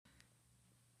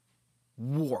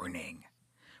Warning.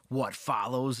 What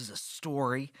follows is a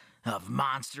story of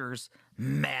monsters,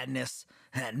 madness,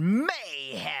 and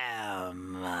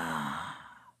mayhem.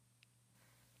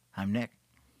 I'm Nick.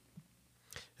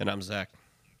 And I'm Zach.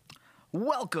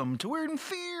 Welcome to Weird and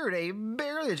Feared, a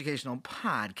barely educational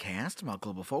podcast about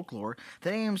global folklore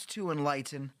that aims to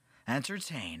enlighten,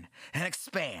 entertain, and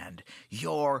expand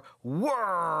your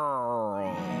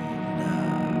world.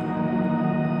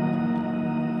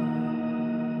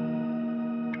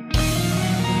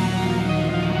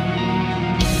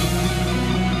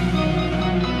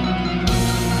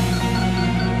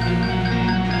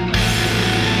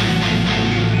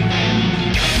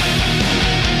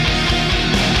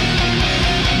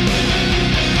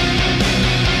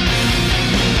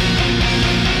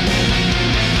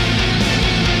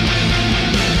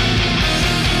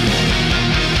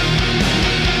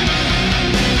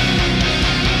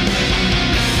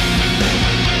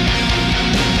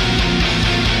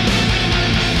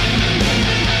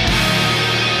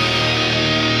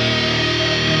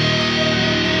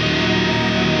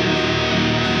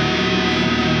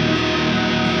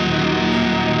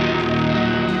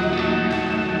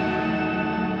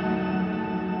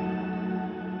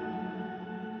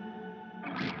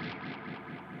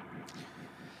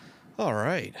 All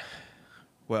right.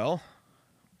 Well,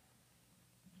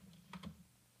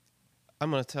 I'm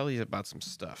going to tell you about some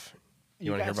stuff.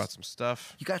 You want to hear about some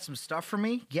stuff? You got some stuff for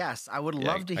me? Yes, I would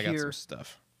love to I got hear some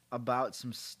stuff. about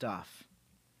some stuff.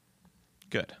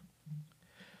 Good.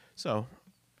 So,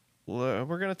 we're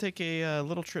going to take a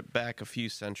little trip back a few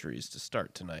centuries to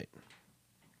start tonight.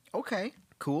 Okay,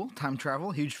 cool. Time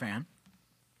travel, huge fan.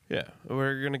 Yeah,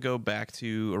 we're going to go back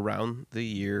to around the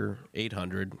year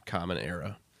 800 Common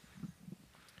Era.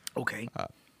 Okay.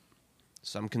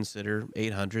 Some consider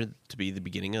 800 to be the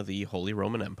beginning of the Holy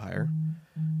Roman Empire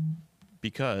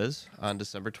because on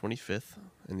December 25th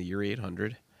in the year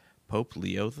 800, Pope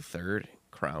Leo III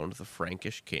crowned the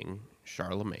Frankish king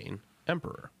Charlemagne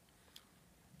emperor.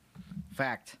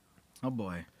 Fact. Oh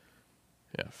boy.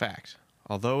 Yeah, fact.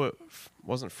 Although it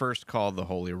wasn't first called the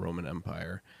Holy Roman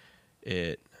Empire,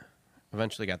 it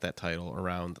eventually got that title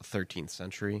around the 13th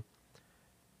century.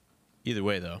 Either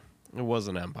way, though, it was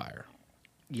an empire.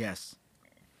 Yes.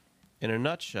 In a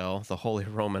nutshell, the Holy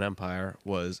Roman Empire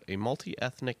was a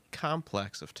multi-ethnic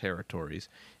complex of territories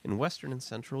in Western and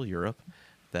Central Europe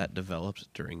that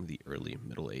developed during the early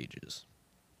Middle Ages.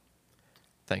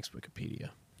 Thanks, Wikipedia.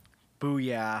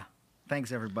 Booyah.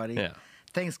 Thanks, everybody. Yeah.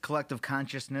 Thanks, collective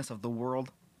consciousness of the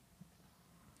world.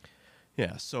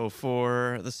 Yeah, so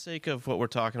for the sake of what we're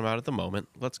talking about at the moment,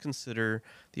 let's consider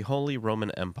the Holy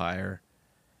Roman Empire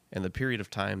and the period of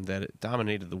time that it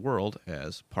dominated the world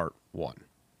as part one.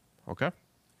 Okay?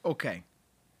 Okay.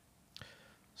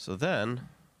 So then,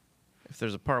 if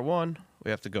there's a part one,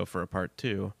 we have to go for a part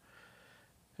two.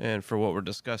 And for what we're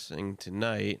discussing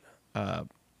tonight,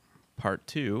 part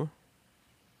two,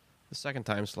 the second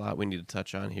time slot we need to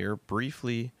touch on here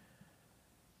briefly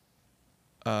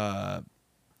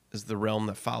is the realm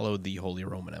that followed the Holy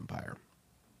Roman Empire.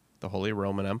 The Holy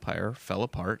Roman Empire fell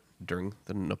apart during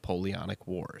the Napoleonic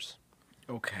Wars.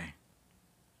 Okay.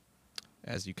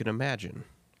 As you can imagine,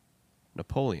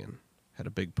 Napoleon had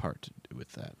a big part to do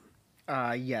with that.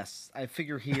 Yes. I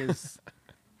figure he is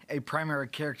a primary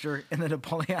character in the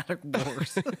Napoleonic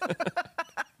Wars.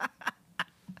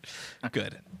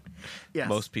 Good. Yes.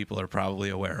 Most people are probably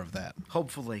aware of that.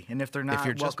 Hopefully. And if they're not, If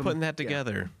you're just welcome. putting that Yeah.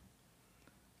 together,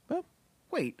 well,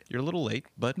 Wait. you're a little late,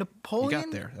 but you Napoleon?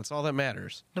 got there. That's all that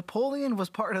matters. Napoleon was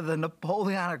part of the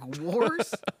Napoleonic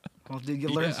Wars? Well, dude, you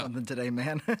learned Yeah. something today,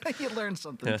 man. You learned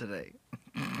something today.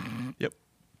 Yep.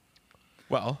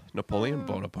 Well, Napoleon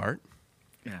Bonaparte,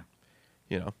 Yeah.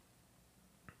 you know.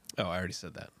 Oh, I already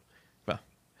said that. Well,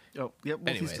 Oh, yep.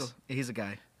 Well, Anyways. he's a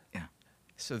guy. Yeah.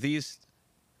 so this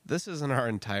isn't our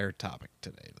entire topic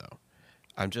today, though.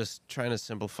 I'm just trying to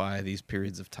simplify these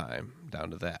periods of time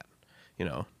down to that, you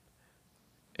know.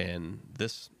 And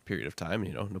this period of time,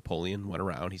 you know, Napoleon went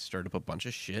around, he stirred up a bunch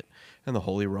of shit, and the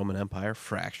Holy Roman Empire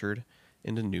fractured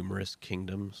into numerous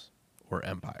kingdoms or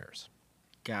empires.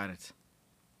 Got it.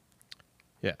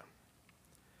 Yeah.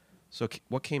 So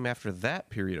what came after that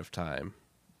period of time?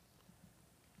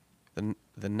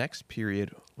 The next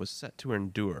period was set to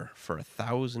endure for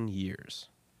 1,000 years.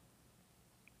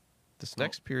 This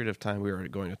next period of time we are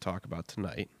going to talk about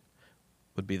tonight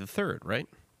would be the third, right?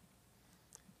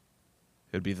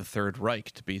 It would be the Third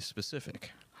Reich, to be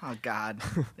specific. Oh God,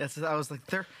 I was like,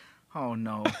 there. Oh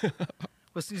no.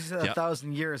 Well, since you said Yep.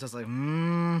 1,000 years, I was like,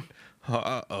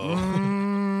 Uh-oh.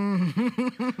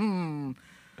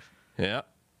 Yeah.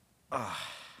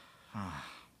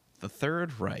 The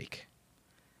Third Reich.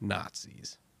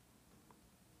 Nazis.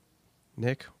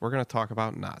 Nick, we're going to talk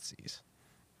about Nazis.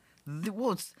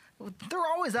 Well, they're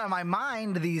always on my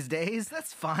mind these days.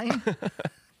 That's fine.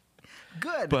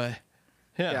 Good. But,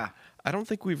 Yeah. I don't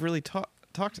think we've really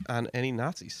talked on any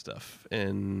Nazi stuff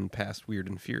in past Weird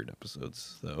and Feared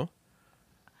episodes, though.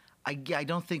 I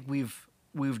don't think we've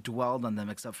dwelled on them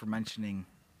except for mentioning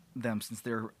them, since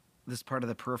they're this part of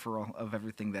the peripheral of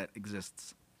everything that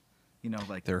exists. You know,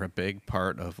 like They're a big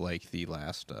part of, like, the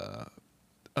last,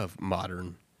 of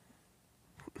modern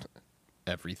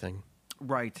everything.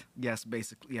 right. Yes,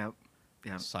 basically. Yeah.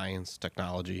 Yeah. Science,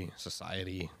 technology,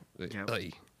 society. Yep.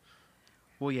 Ugh.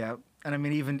 Well, yeah. And I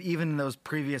mean, even in those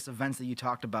previous events that you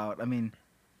talked about, I mean,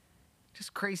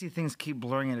 just crazy things keep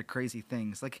blurring into crazy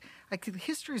things. Like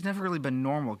history's never really been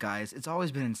normal, guys. It's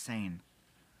always been insane.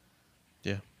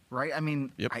 Yeah. Right? I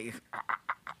mean, Yep.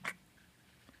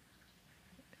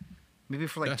 maybe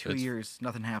for like Yeah, 2 years,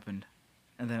 nothing happened.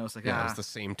 And then it was like, Yeah, it was the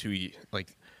same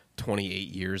 28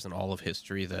 years in all of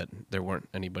history that there weren't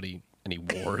any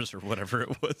wars or whatever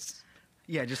it was.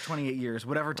 yeah, just 28 years,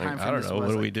 whatever time Like, frame I don't this know. was. What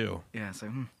do like, we do? Yeah, so,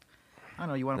 I don't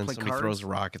know, you want to Then play somebody cards? throws a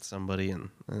rock at somebody, and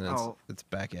Oh. it's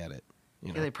back at it. You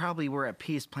know? Yeah, they probably were at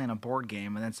peace playing a board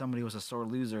game, and then somebody was a sore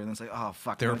loser, and then it's like, oh,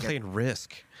 fuck. They were we gotta get- playing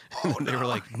Risk. And they were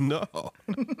like, no.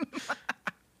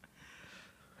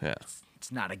 Yeah.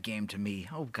 It's not a game to me.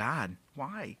 Oh, God.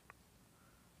 Why?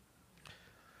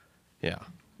 Yeah.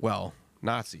 Well,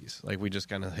 Nazis, like we just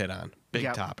kind of hit on. Big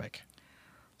Yep. topic.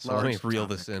 So let me Large reel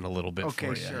topic. this in a little bit Okay,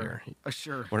 for you sure. here.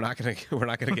 Sure. We're not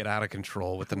gonna get out of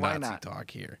control with the Why Nazi not?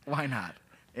 talk here. Why not?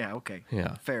 Yeah, okay.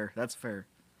 Yeah. Fair. That's fair.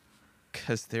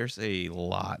 Because there's a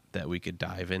lot that we could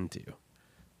dive into,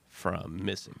 from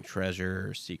missing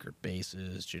treasure, secret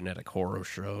bases, genetic horror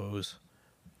shows.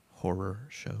 Horror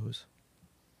shows?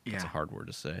 Yeah. That's a hard word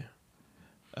to say.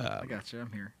 I got you.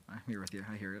 I'm here. I'm here with you.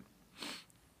 I hear it.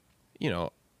 You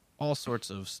know, all sorts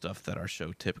of stuff that our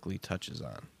show typically touches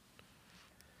on.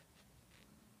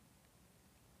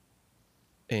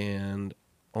 And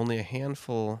only a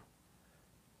handful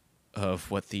of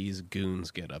what these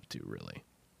goons get up to, really,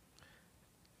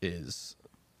 is,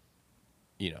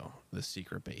 you know, the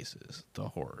secret bases, the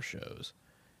horror shows.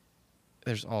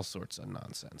 There's all sorts of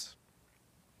nonsense.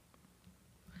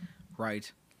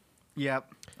 Right.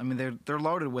 Yep. I mean, they're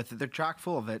loaded with it. They're chock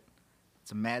full of it.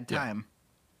 It's a mad Yeah. time.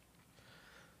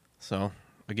 So,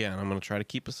 again, I'm going to try to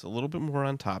keep us a little bit more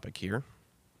on topic here.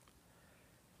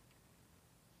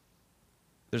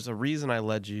 There's a reason I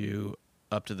led you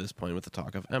up to this point with the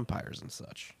talk of empires and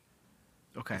such.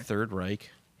 Okay. The Third Reich,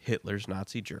 Hitler's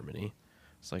Nazi Germany.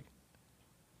 It's like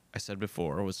I said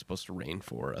before, was supposed to reign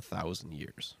for 1,000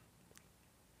 years.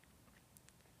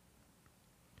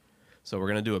 So we're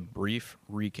going to do a brief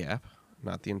recap,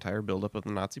 not the entire buildup of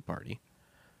the Nazi Party.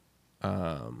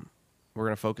 We're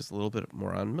going to focus a little bit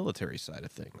more on military side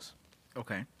of things.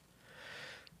 Okay.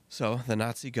 So the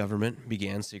Nazi government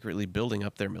began secretly building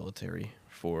up their military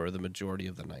for the majority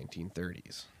of the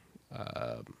 1930s.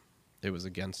 It was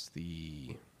against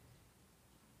the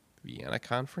Vienna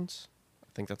Conference. I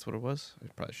think that's what it was. I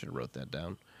probably should have wrote that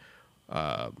down.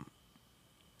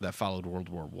 That followed World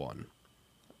War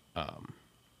I.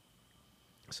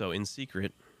 So in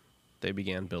secret, they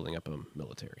began building up a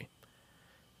military.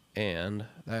 And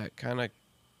that kind of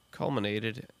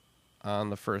culminated on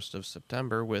the 1st of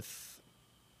September in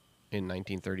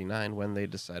 1939 when they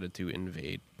decided to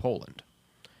invade Poland.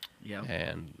 Yeah.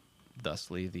 And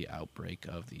thusly the outbreak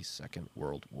of the Second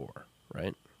World War,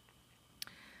 right?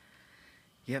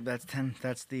 Yep.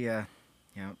 That's the. Yeah.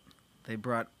 They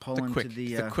brought Poland to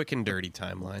the. The quick and dirty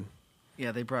timeline.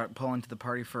 Yeah, they brought Poland to the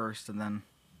party first, and then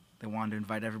they wanted to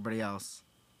invite everybody else.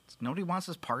 Nobody wants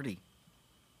this party.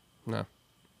 No.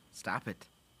 Stop it.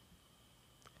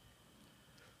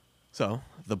 So,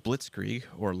 the Blitzkrieg,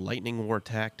 or lightning war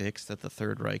tactics that the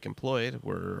Third Reich employed,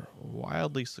 were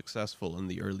wildly successful in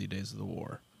the early days of the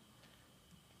war.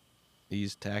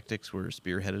 These tactics were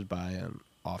spearheaded by an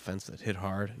offense that hit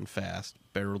hard and fast,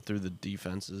 barreled through the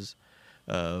defenses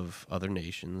of other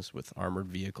nations with armored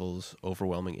vehicles,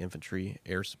 overwhelming infantry,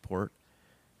 air support,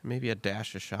 and maybe a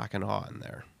dash of shock and awe in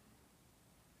there.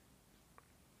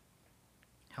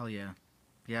 Hell yeah.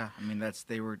 Yeah, I mean,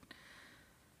 they were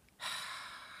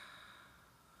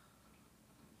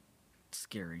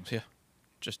scary. So, yeah,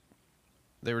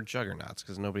 they were juggernauts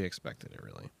because nobody expected it,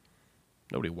 really.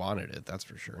 Nobody wanted it, that's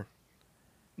for sure.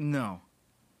 No.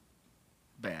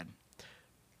 Bad.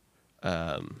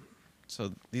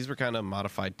 So these were kind of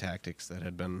modified tactics that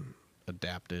had been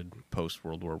adapted post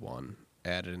World War I,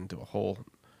 add in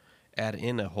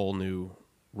a whole new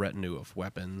retinue of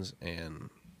weapons and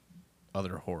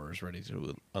other horrors ready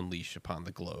to unleash upon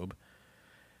the globe.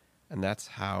 And that's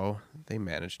how they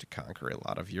managed to conquer a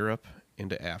lot of Europe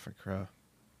into Africa,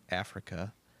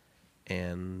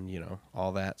 and,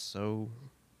 all that so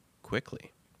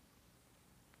quickly.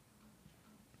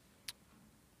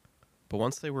 But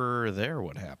once they were there,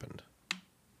 what happened?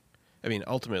 I mean,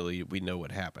 ultimately, we know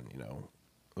what happened,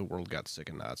 The world got sick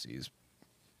of Nazis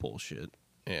bullshit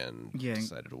and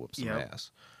decided to whoop some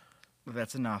ass.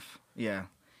 That's enough. Yeah.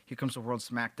 Here comes the world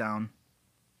smackdown.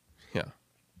 Yeah.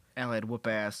 Allied whoop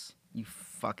ass. You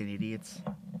fucking idiots.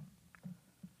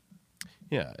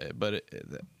 Yeah, but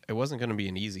it wasn't going to be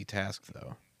an easy task,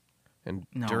 though. And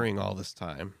during all this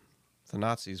time, the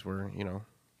Nazis were,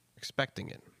 expecting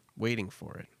it, waiting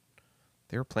for it.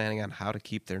 They were planning on how to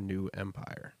keep their new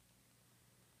empire.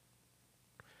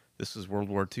 This is World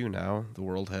War II now. The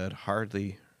world had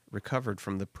hardly recovered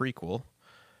from the prequel.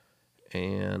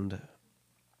 And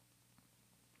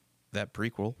that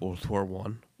prequel, World War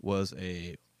I, was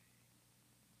a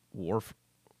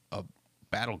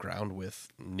battleground with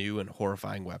new and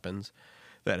horrifying weapons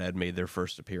that had made their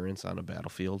first appearance on a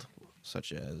battlefield,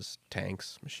 such as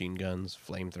tanks, machine guns,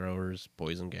 flamethrowers,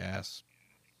 poison gas,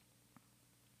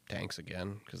 tanks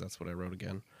again, because that's what I wrote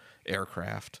again,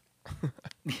 aircraft.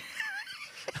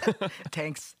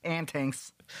 Tanks.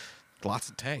 Lots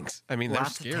of tanks. I mean,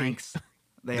 Lots they're of scary. tanks.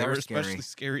 They were are especially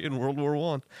scary in World War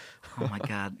I. Oh, my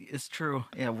God. It's true.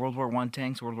 Yeah, World War I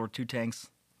tanks, World War II tanks.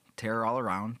 Terror all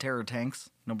around. Terror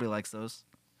tanks. Nobody likes those.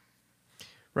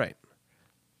 Right.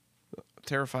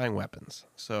 Terrifying weapons.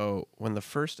 So when the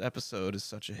first episode is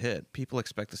such a hit, people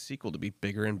expect the sequel to be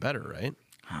bigger and better, right?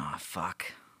 Ah, fuck.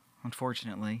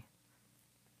 Unfortunately.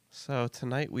 So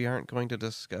tonight we aren't going to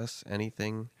discuss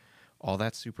anything all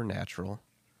that supernatural.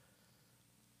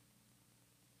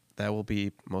 That will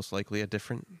be most likely a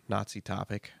different Nazi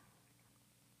topic.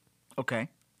 Okay.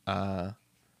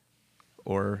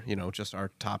 Or, just our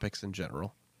topics in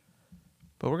general.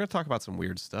 But we're going to talk about some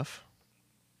weird stuff.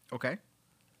 Okay.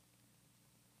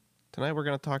 Tonight we're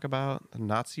going to talk about the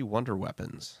Nazi wonder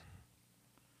weapons.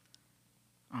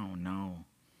 Oh, no.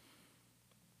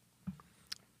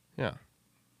 Yeah.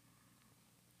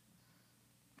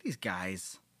 These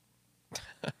guys.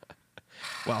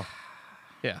 Well,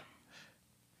 yeah.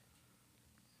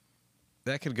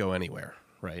 That could go anywhere,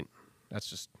 right? That's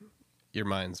just, your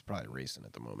mind's probably racing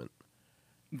at the moment.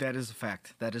 That is a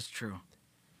fact. That is true.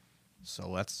 So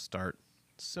let's start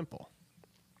simple.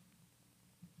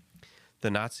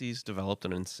 The Nazis developed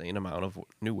an insane amount of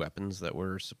new weapons that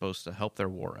were supposed to help their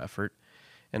war effort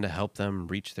and to help them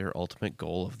reach their ultimate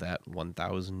goal of that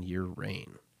 1,000-year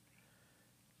reign.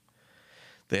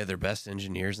 They had their best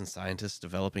engineers and scientists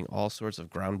developing all sorts of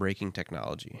groundbreaking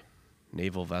technology.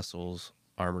 Naval vessels,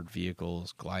 armored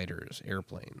vehicles, gliders,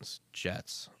 airplanes,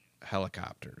 jets,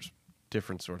 helicopters,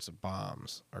 different sorts of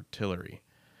bombs, artillery.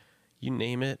 You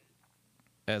name it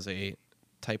as a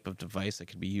type of device that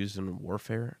could be used in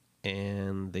warfare,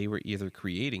 and they were either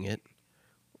creating it,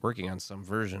 working on some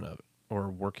version of it, or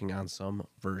working on some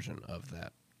version of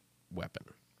that weapon.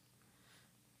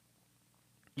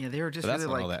 Yeah, they were just But that's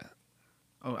really not like... all that.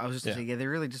 Oh, I was just going to say, they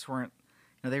really just weren't...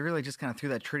 they really just kind of threw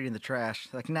that treaty in the trash.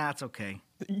 Like, nah, it's okay.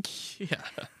 Yeah.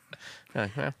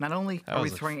 Not only are we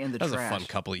throwing it in the trash... That was a fun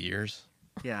couple of years.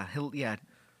 Yeah,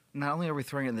 not only are we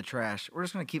throwing it in the trash, we're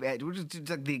just going to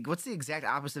keep... what's the exact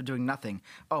opposite of doing nothing?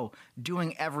 Oh,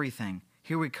 doing everything.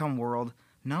 Here we come, world.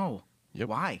 No. Yep.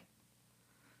 Why?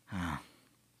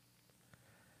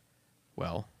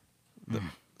 Well,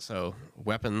 so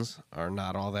weapons are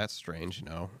not all that strange,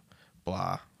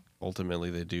 blah. Ultimately,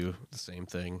 they do the same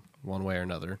thing one way or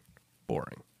another.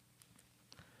 Boring.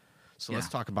 So let's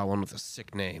talk about one with a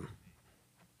sick name.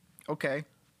 Okay.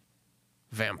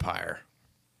 Vampire.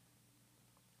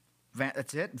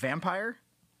 That's it? Vampire?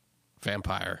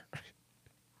 Vampire.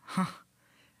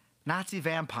 Nazi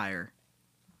vampire.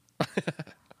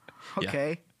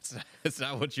 Okay. Yeah. It's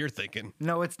not what you're thinking.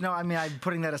 No, I mean, I'm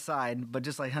putting that aside, but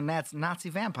just like Nazi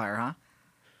vampire, huh?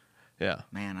 Yeah.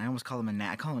 Man, I almost call him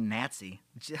I call him Nazi.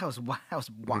 That was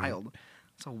wild.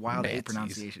 That's a wild A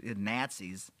pronunciation.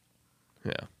 Nazis.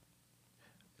 Yeah.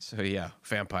 So yeah,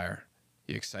 vampire.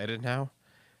 You excited now?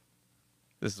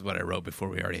 This is what I wrote before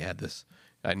we already had this.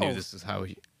 I knew this is how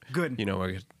good.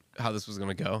 How this was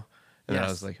going to go. And then I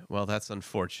was like, well, that's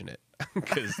unfortunate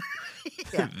because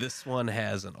this one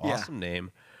has an awesome name.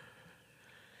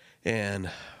 And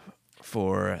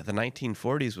for the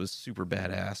 1940s was super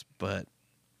badass, but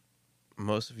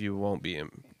most of you won't be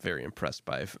very impressed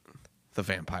by the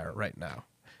vampire right now.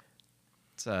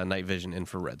 It's a night vision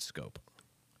infrared scope.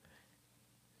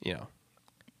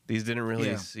 These didn't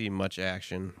really see much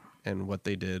action, and what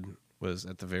they did was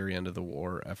at the very end of the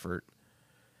war effort.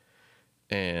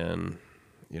 And,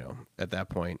 at that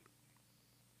point,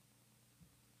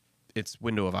 its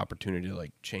window of opportunity to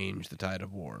like change the tide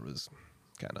of war was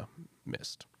kind of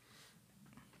missed.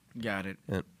 Got it.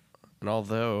 And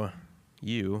although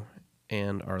you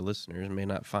and our listeners may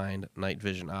not find night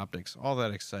vision optics all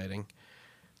that exciting,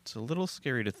 it's a little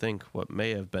scary to think what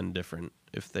may have been different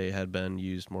if they had been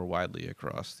used more widely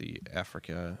across the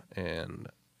African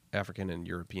and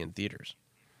European theaters.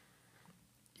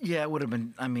 Yeah, it would have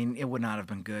been. I mean, it would not have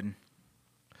been good.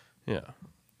 Yeah.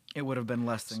 It would have been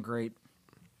less than great.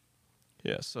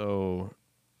 Yeah, so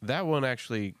that one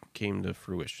actually came to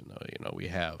fruition, though. We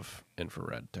have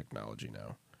infrared technology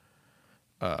now.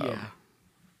 Yeah.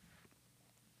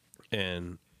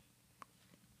 And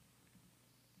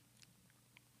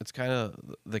it's kind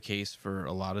of the case for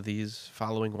a lot of these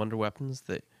following wonder weapons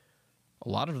that a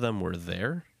lot of them were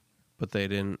there, but they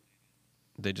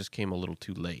just came a little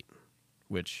too late,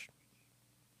 which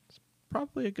is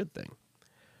probably a good thing.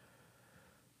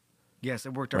 Yes,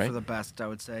 it worked out Right? for the best, I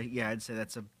would say. Yeah, I'd say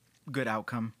that's a good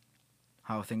outcome,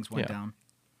 how things went down.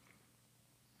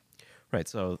 Right,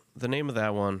 so the name of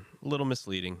that one, a little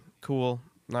misleading. Cool,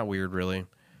 not weird, really.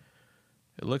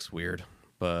 It looks weird,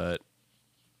 but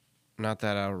not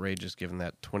that outrageous given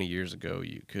that 20 years ago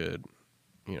you could,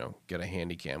 get a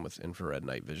handy cam with infrared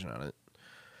night vision on it.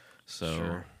 So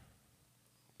Sure.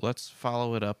 let's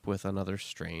follow it up with another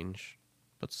strange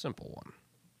but simple one.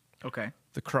 Okay.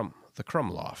 The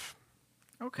Krumloff,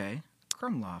 Okay.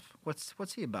 Krumloff.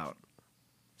 What's he about?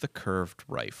 the curved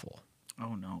rifle.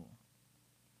 Oh, no.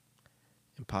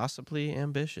 Impossibly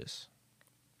ambitious,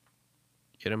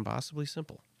 yet impossibly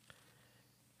simple.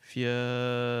 If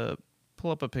you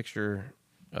pull up a picture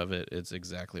of it, it's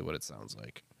exactly what it sounds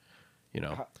like.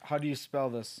 How do you spell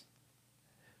this?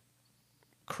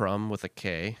 Krum with a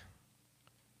K,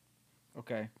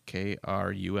 Okay.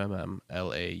 KRUMMLAU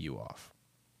off.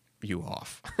 U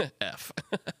off. F.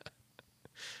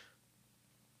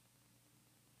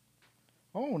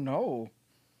 Oh, no.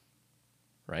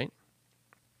 Right?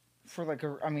 For like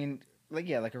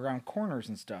around corners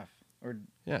and stuff. Or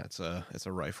Yeah, it's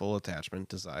a rifle attachment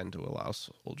designed to allow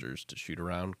soldiers to shoot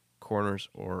around corners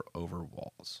or over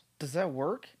walls. does that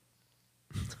work?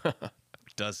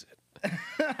 Does it?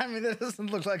 I mean, that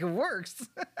doesn't look like it works.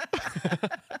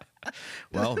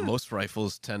 Well, most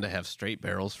rifles tend to have straight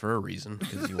barrels for a reason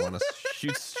because you want to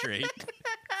shoot straight.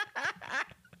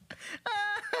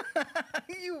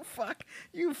 You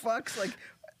fucks. Like,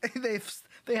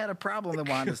 they had a problem they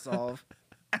wanted to solve.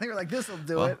 And they were like, this'll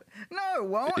do it. No, it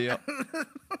won't. Yep.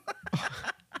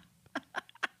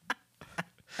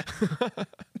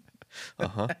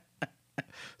 Uh-huh.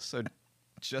 So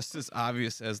just as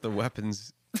obvious as the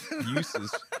weapon's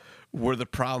uses were the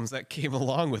problems that came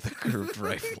along with a curved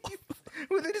rifle.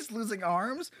 Were they just losing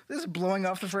arms? They're just blowing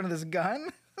off the front of this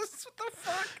gun? What the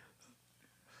fuck?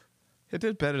 It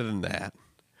did better than that.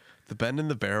 The bend in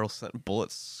the barrel sent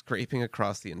bullets scraping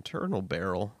across the internal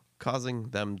barrel, causing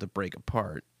them to break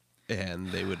apart, and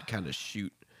they would kind of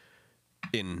shoot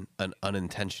in an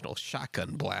unintentional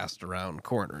shotgun blast around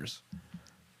corners.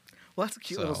 Well, that's a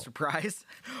cute little surprise.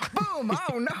 Boom!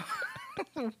 Oh,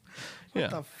 no. What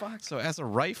the fuck? So as a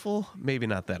rifle, maybe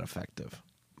not that effective.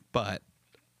 But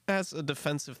as a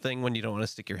defensive thing when you don't want to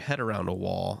stick your head around a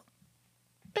wall,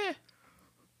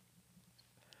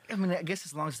 I mean, I guess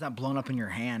as long as it's not blown up in your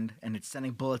hand and it's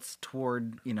sending bullets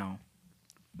toward,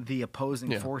 the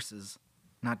opposing forces,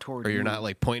 not toward or you. you're not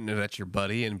like pointing it at your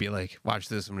buddy and be like, watch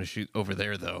this, I'm going to shoot over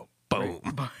there though. Boom.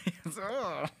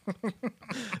 Ugh.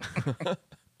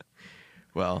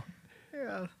 Well,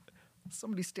 Yeah.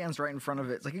 Somebody stands right in front of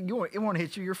it. It's like, it won't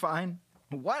hit you. You're fine.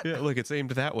 What? yeah, look, it's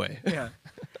aimed that way. Yeah.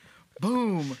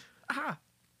 Boom. Ah.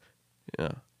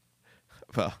 Yeah.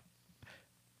 Well,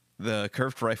 the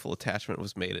curved rifle attachment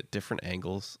was made at different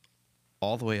angles,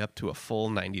 all the way up to a full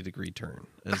 90-degree turn.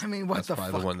 I mean, what that's the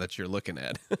probably fuck? the one that you're looking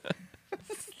at.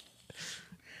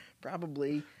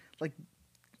 Probably. Like,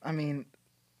 I mean,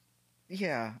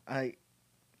 yeah.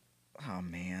 Oh,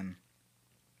 man.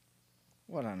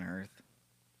 What on earth?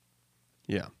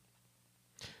 Yeah.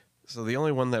 So the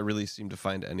only one that really seemed to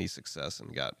find any success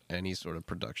and got any sort of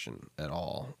production at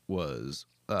all was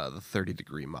the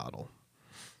 30-degree model.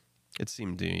 It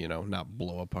seemed to, not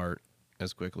blow apart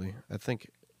as quickly. I think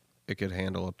it could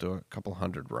handle up to a couple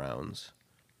hundred rounds.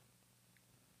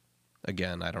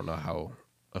 Again, I don't know how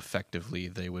effectively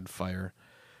they would fire.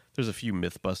 There's a few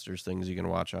Mythbusters things you can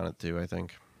watch on it too, I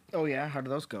think. Oh, yeah? How do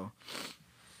those go?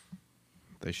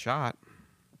 They shot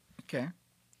Okay.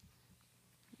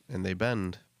 and they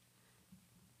bend.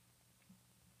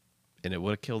 And it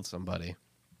would have killed somebody.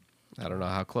 I don't know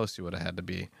how close you would have had to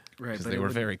be. Right, Because but they it were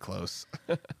would- very close.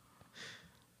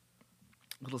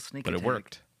 little sneak But attack. it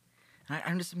worked. And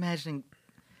I'm just imagining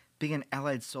being an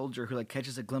Allied soldier who like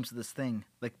catches a glimpse of this thing,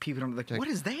 like peeping over, like, what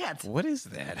is that? What is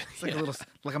that? It's like a little,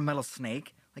 like a metal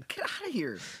snake. Like, get out of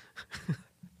here.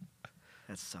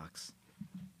 That sucks.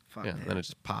 Fuck Yeah, that. then it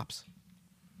just pops.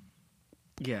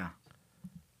 Yeah.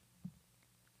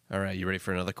 All right, you ready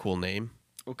for another cool name?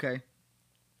 Okay.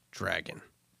 Dragon.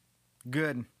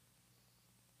 Good.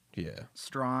 Yeah.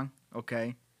 Strong.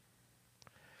 Okay.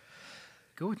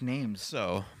 Go with names.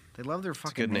 So They love their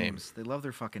fucking good name. names. They love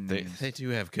their fucking they names. they do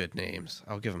have good names.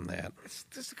 I'll give them that. It's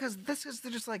just because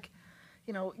they're just like,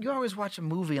 you know, you always watch a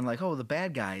movie and like, oh, the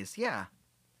bad guys. Yeah.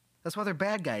 That's why they're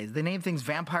bad guys. They name things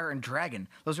vampire and dragon.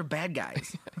 Those are bad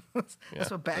guys. That's Yeah,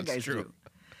 what bad that's guys true. do.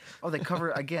 Oh, they cover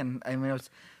again. I mean,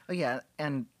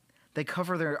 and they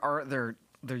cover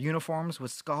their uniforms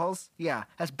with skulls. Yeah,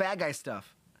 that's bad guy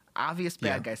stuff. Obvious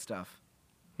bad Yeah. guy stuff.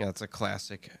 Yeah, it's a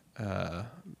classic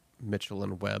Mitchell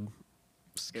and Webb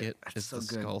skit. It's It's so the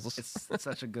good. skulls. It's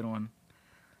such a good one.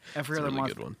 Every It's a other really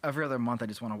month, good one. every other month, I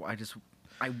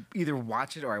either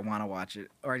watch it or I want to watch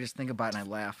it, or I just think about it and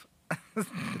I laugh.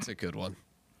 It's a good one.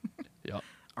 Yeah.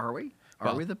 Are we?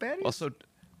 Are we the baddies? Also,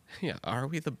 yeah, are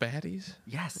we the baddies?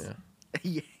 Yes.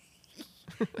 Yeah.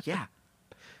 Yeah.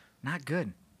 Not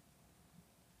good.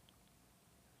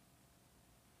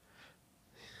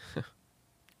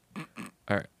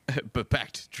 All right, but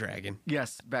back to Dragon.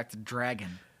 Yes. Back to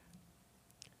Dragon.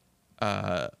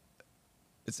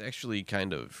 It's actually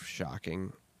kind of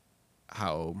shocking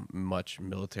how much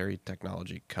military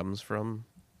technology comes from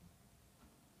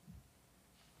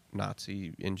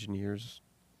Nazi engineers.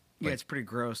 Yeah, Like- it's pretty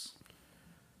gross.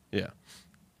 Yeah.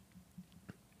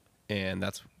 And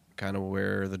that's kind of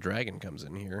where the Dragon comes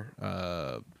in here.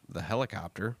 The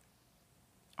helicopter,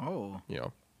 Oh, you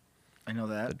know, I know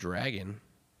the that. Dragon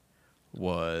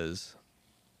was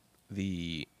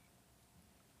the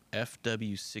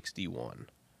FW-61.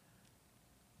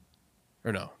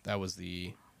 Or no, that was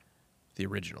the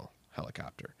original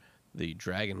helicopter. The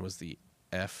Dragon was the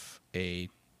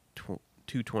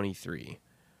FA-223.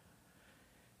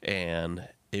 And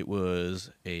it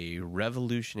was a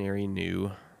revolutionary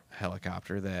new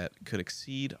helicopter that could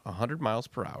exceed 100 miles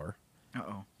per hour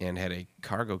Uh-oh. and had a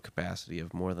cargo capacity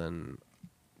of more than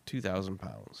 2,000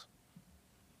 pounds.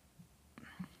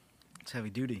 It's heavy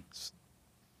duty.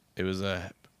 It was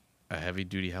a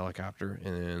heavy-duty helicopter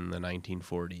in the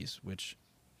 1940s, which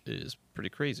is pretty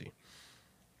crazy.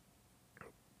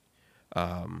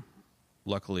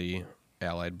 Luckily,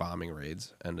 Allied bombing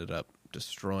raids ended up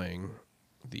destroying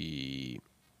the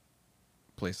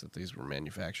place that these were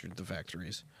manufactured, the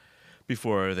factories,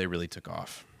 before they really took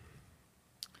off.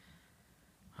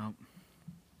 Oh.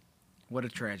 What a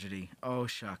tragedy. Oh,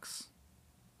 shucks.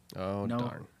 Oh, No.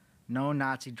 darn. No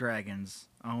Nazi dragons.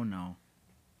 Oh, no.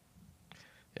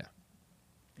 Yeah.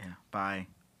 Yeah. Bye.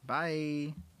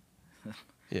 Bye.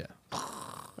 Yeah. All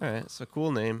right, so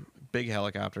cool name. Big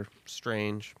helicopter.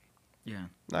 Strange. Yeah.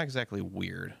 Not exactly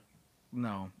weird.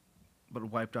 No. But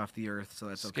wiped off the earth, so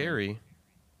that's okay. Scary.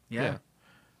 Yeah.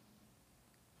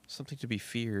 Something to be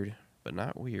feared, but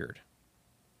not weird.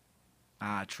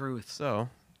 Ah, truth. So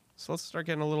let's start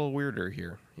getting a little weirder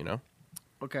here, you know?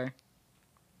 Okay.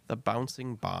 The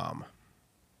bouncing bomb.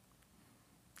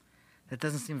 That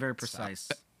doesn't seem very precise.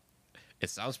 It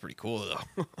sounds pretty cool,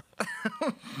 though.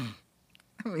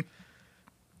 I mean,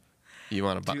 You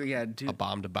want do a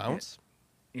bomb to bounce?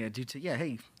 yeah,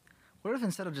 hey, what if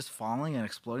instead of just falling and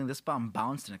exploding, this bomb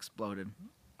bounced and exploded?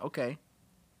 Okay.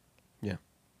 Yeah.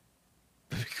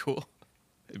 That'd be cool.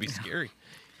 It'd be scary.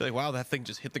 Be like, wow, that thing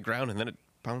just hit the ground and then it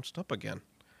bounced up again.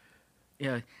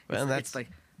 Yeah. Well, It's like,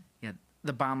 yeah,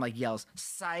 the bomb like yells,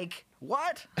 "Psych!"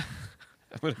 What?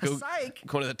 I'm going to go Psych!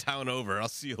 going to the town over. I'll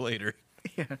see you later.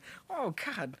 Yeah. Oh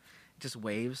God. Just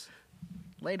waves.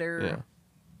 Later. Yeah.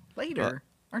 Later.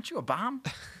 Aren't you a bomb?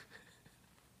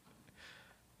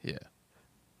 Yeah.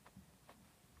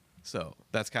 So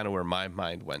that's kind of where my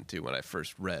mind went to when I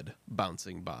first read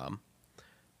Bouncing Bomb.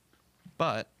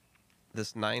 But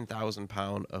this 9,000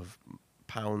 pounds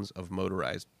of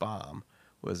motorized bomb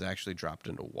was actually dropped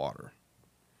into water.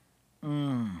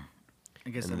 I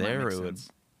guess And that there might make it would- sense.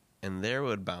 And there it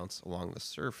would bounce along the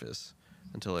surface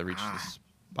until it reached the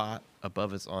spot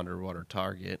above its underwater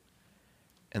target,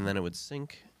 and then it would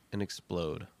sink and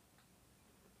explode.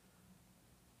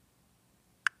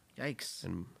 Yikes.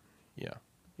 And yeah,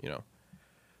 you know.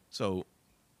 So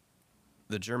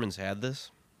the Germans had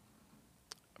this,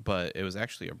 but it was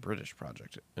actually a British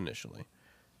project initially.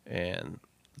 And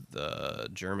the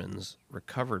Germans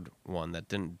recovered one that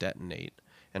didn't detonate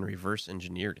and reverse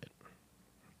engineered it.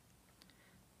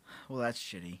 Well, that's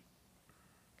shitty.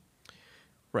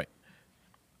 Right.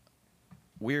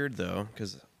 Weird, though,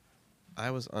 because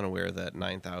I was unaware that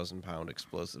 9,000-pound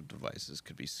explosive devices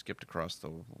could be skipped across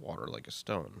the water like a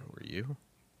stone. Were you?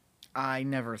 I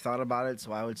never thought about it,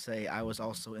 so I would say I was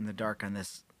also in the dark on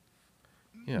this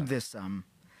Yeah. this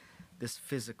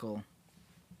physical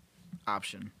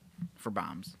option for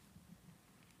bombs.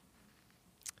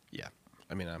 Yeah.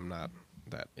 I mean, I'm not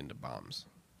that into bombs.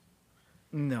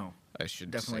 No. I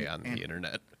should Definitely say on the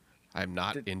internet. I'm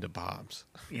not into bombs.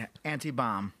 Yeah,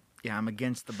 anti-bomb. Yeah, I'm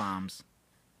against the bombs.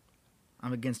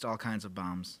 I'm against all kinds of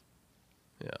bombs.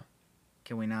 Yeah.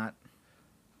 Can we not?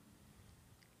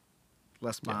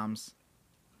 Less Yeah. bombs.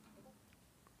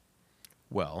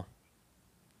 Well,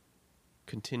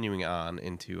 continuing on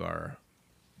into our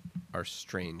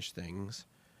strange things.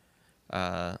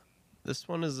 This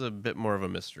one is a bit more of a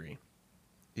mystery.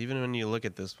 Even when you look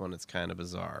at this one, it's kind of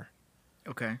bizarre.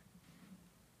 Okay.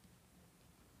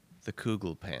 The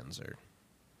Kugelpanzer.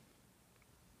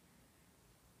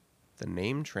 The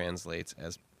name translates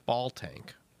as ball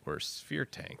tank or sphere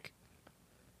tank.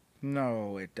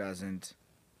 No, it doesn't.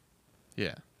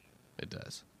 Yeah, it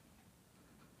does.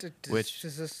 Which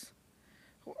is this?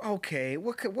 Okay,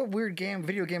 what weird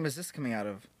video game is this coming out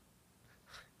of?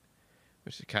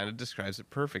 Which kind of describes it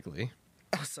perfectly.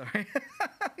 Oh, sorry.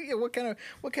 Yeah, what kind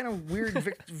of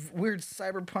weird weird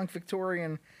cyberpunk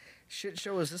Victorian shit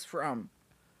show is this from?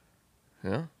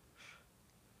 Yeah.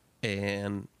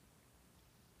 And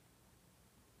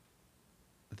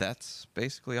that's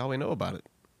basically all we know about it.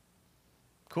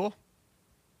 Cool.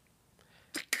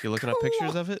 You looking up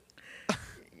pictures of it?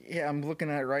 Yeah, I'm looking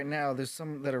at it right now. There's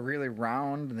some that are really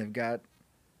round, and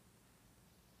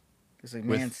there's a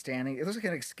man standing. It looks like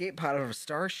an escape pod of a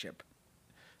starship.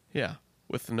 Yeah,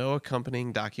 with no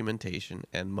accompanying documentation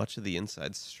and much of the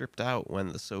inside stripped out when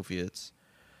the Soviets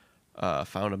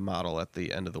found a model at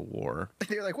the end of the war.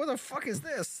 They're like, what the fuck is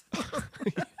this?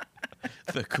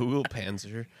 The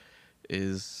Kugelpanzer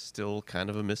is still kind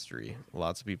of a mystery.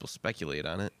 Lots of people speculate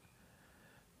on it.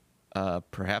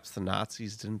 Perhaps the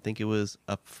Nazis didn't think it was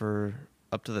up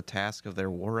to the task of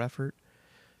their war effort,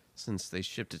 since they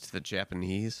shipped it to the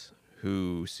Japanese,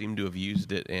 who seem to have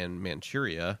used it in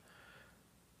Manchuria,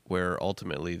 where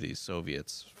ultimately the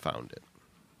Soviets found it.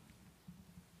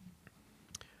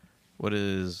 What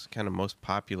is kind of most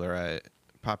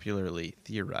popularly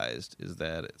theorized is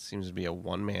that it seems to be a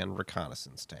one-man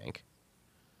reconnaissance tank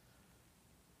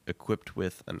equipped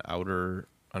with an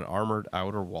armored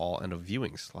outer wall and a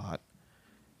viewing slot.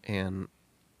 And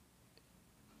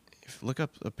look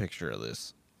up a picture of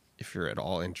this if you're at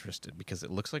all interested, because it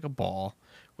looks like a ball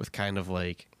with kind of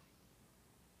like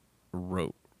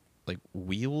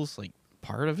wheels, like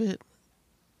part of it.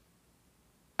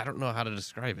 I don't know how to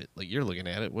describe it. Like, you're looking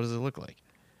at it. What does it look like?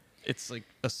 It's like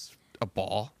a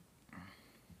ball.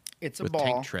 It's a with ball.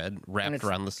 Tank tread wrapped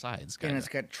around the sides. And it's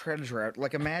got treads wrapped.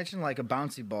 Like, imagine like a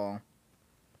bouncy ball,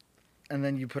 and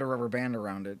then you put a rubber band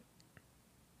around it.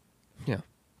 Yeah.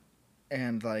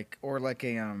 And like, or like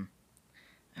a,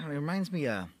 I don't know, it reminds me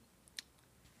I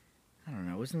don't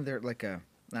know, isn't there like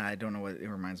I don't know what it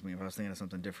reminds me of. I was thinking of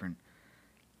something different.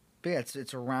 But yeah,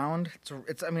 it's a round.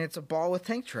 It's a ball with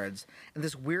tank treads, and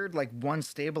this weird like one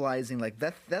stabilizing like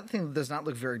that thing does not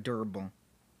look very durable.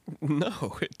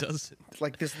 No, it doesn't.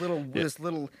 Like this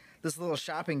little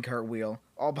shopping cart wheel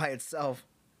all by itself,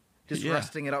 just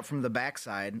resting it up from the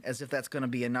backside as if that's going to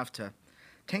be enough to.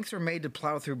 Tanks are made to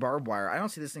plow through barbed wire. I don't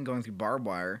see this thing going through barbed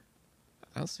wire.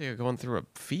 I don't see it going through a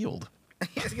field.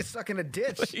 You get stuck in a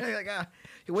ditch. You're like,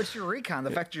 what's your recon? The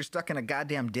fact you're stuck in a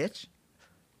goddamn ditch?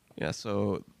 Yeah,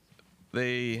 so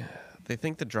they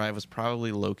think the drive was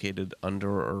probably located under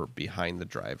or behind the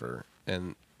driver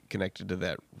and connected to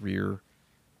that rear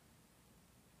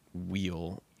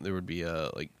wheel. There would be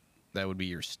that would be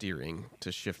your steering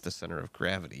to shift the center of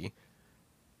gravity.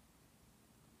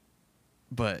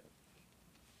 But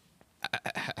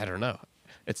I don't know.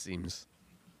 It seems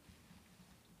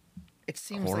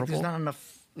horrible. Like there's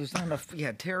not enough.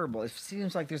 Yeah, terrible. It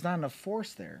seems like there's not enough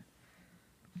force there.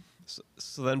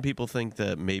 So then people think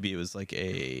that maybe it was like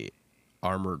a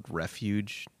armored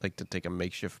refuge, like to take a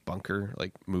makeshift bunker,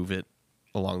 like move it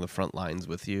along the front lines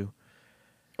with you.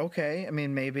 Okay, I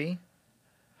mean, maybe.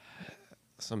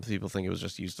 Some people think it was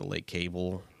just used to lay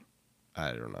cable.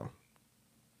 I don't know.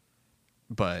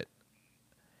 But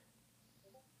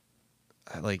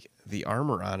like the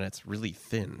armor on it's really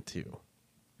thin too.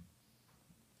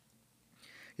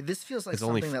 This feels like it's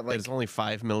something only, that like it's only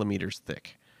 5 millimeters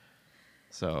thick.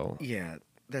 So yeah,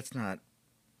 that's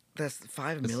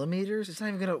 5 millimeters. It's not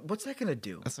even gonna. What's that gonna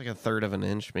do? That's like a third of an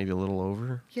inch, maybe a little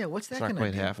over. Yeah, what's that it's gonna not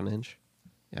quite do? half an inch.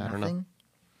 Yeah, Nothing? I don't know.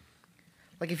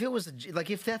 Like if it was like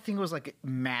if that thing was like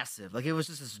massive, like it was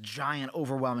just this giant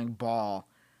overwhelming ball,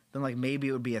 then like maybe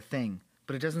it would be a thing.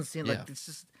 But it doesn't seem like it's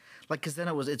just like because then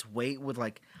it was its weight with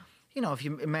like, you know, if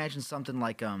you imagine something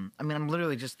like I mean I'm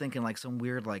literally just thinking like some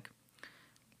weird like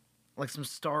some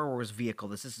Star Wars vehicle.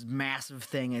 This massive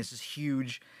thing and it's just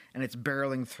huge and it's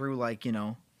barreling through like, you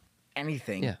know,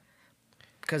 anything. Yeah.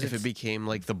 Because if it became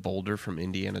like the boulder from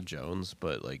Indiana Jones,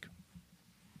 but like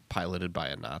piloted by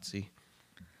a Nazi.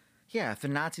 Yeah, if the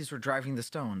Nazis were driving the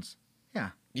stones. Yeah.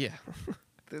 Yeah.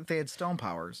 They had stone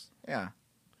powers. Yeah.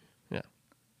 Yeah.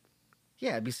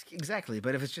 Yeah, exactly.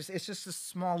 But if it's just a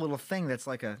small little thing that's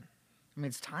like I mean,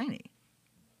 it's tiny.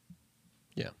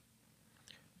 Yeah.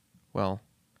 Well,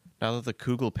 now that the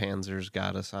Kugelpanzers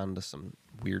got us onto some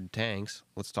weird tanks,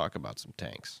 let's talk about some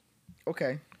tanks.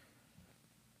 Okay.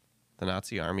 The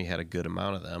Nazi army had a good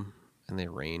amount of them, and they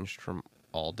ranged from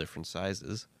all different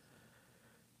sizes.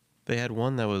 They had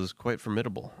one that was quite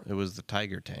formidable. It was the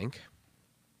Tiger tank.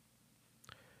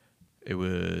 It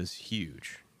was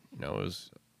huge. You know,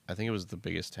 I think it was the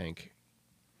biggest tank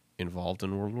involved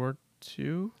in World War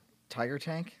II. Tiger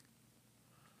tank?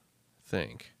 I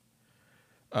think.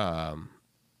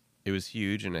 It was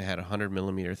huge, and it had 100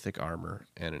 millimeter thick armor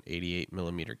and an 88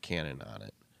 millimeter cannon on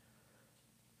it.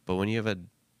 But when you have a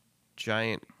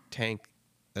giant tank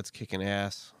that's kicking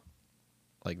ass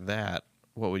like that,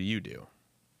 what would you do?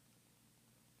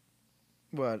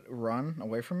 What, run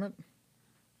away from it?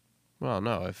 Well,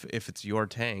 no. If it's your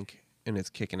tank and it's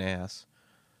kicking ass,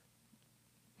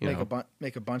 make a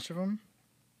bunch of them.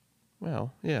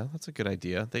 Well, yeah, that's a good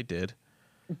idea. They did,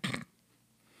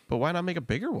 but why not make a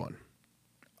bigger one?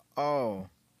 Oh,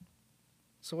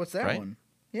 so what's that one?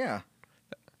 Yeah,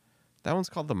 that one's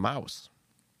called the Mouse.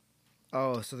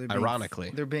 Oh, so they're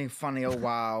ironically they're being funny. Oh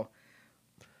wow,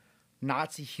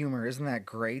 Nazi humor, isn't that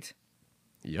great?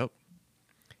 Yep.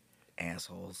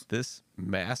 Assholes. This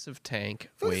massive tank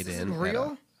weighed in.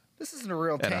 This isn't a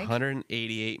real tank. At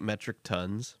 188 metric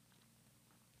tons.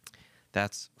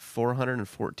 That's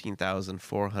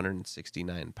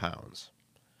 414,469 pounds.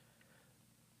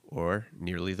 Or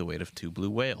nearly the weight of 2 blue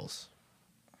whales.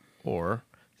 Or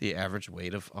the average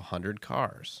weight of 100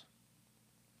 cars.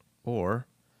 Or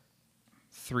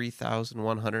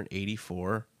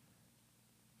 3,184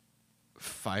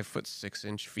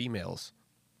 5'6" females.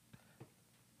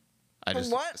 I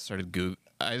just started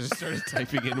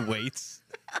typing in weights,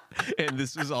 and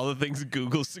this was all the things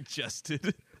Google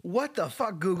suggested. What the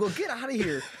fuck, Google? Get out of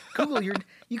here, Google.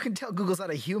 You can tell Google's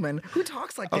not a human. Who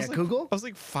talks like that, Google? I was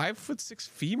like 5'6"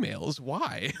 females.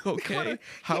 Why? Okay,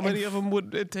 how many of them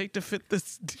would it take to fit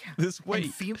this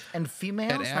weight? And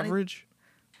females, at average.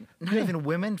 Not even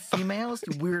women, females.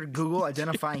 You weird Google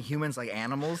identifying humans like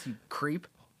animals. You creep.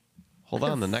 Hold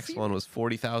on, the next one was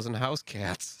 40,000 house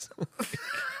cats.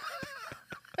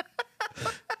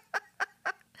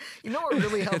 You know what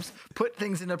really helps put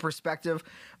things into perspective?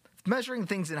 Measuring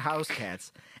things in house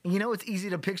cats. And you know it's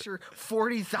easy to picture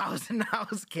 40,000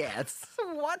 house cats.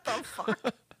 What the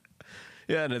fuck?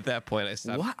 Yeah, and at that point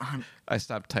I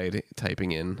stopped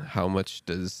typing in how much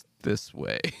does this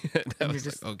weigh. And I was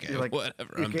like, okay,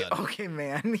 whatever, I'm done. Okay,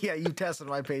 man. Yeah, you tested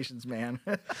my patience, man.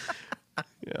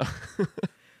 Yeah.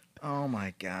 Oh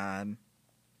my God.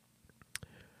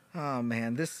 Oh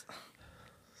man,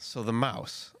 So the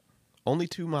Mouse. Only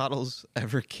 2 models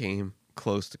ever came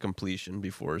close to completion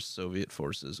before Soviet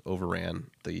forces overran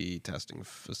the testing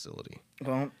facility.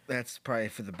 Well, that's probably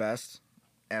for the best.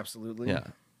 Absolutely. Yeah.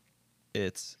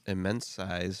 Its immense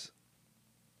size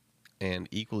and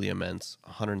equally immense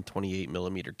 128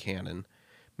 millimeter cannon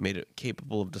made it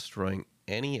capable of destroying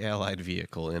any Allied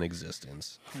vehicle in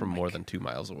existence from more than 2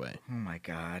 miles away. Oh my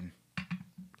God.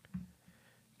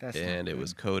 And it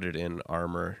was coated in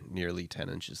armor nearly 10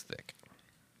 inches thick.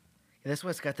 That's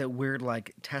why it's got that weird,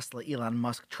 like, Tesla Elon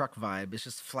Musk truck vibe. It's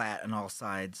just flat on all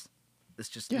sides. It's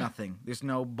just nothing. There's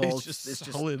no bolts. It's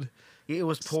just solid. It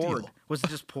was poured. Steel. Was it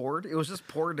just poured? It was just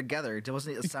poured together. It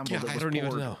wasn't assembled. I don't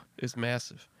even know. It's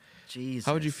massive. Jesus.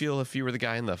 How would you feel if you were the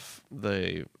guy in the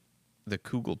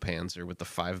Kugelpanzer with the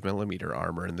 5 millimeter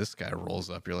armor, and this guy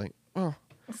rolls up? You're like, oh,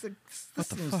 what the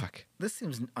fuck? This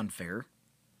seems unfair.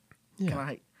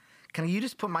 Yeah. Can you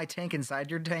just put my tank inside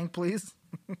your tank, please?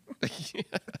 Yeah.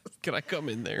 Can I come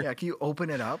in there? Yeah, can you open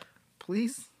it up,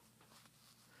 please?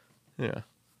 Yeah.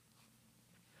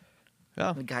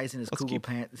 Well, the guy's in his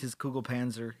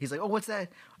Kugelpanzer. He's like, oh, what's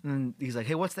that? And he's like,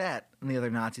 hey, what's that? And the other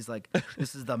Nazi's like,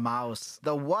 this is the Mouse.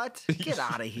 The what? Get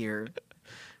out of here.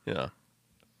 Yeah.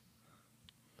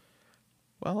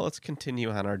 Well, let's continue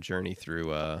on our journey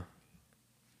through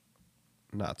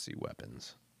Nazi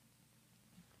weapons.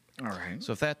 All right.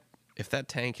 So if that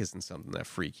tank isn't something that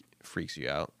freaks you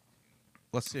out.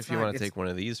 Let's see It's if you not- want to it's- take one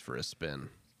of these for a spin.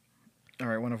 All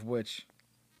right, one of which?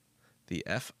 The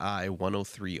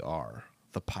FI-103R,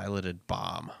 the piloted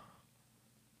bomb.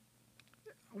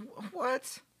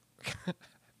 What?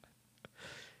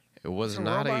 It was It's a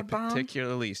not a robot bomb?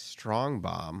 particularly strong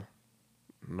bomb.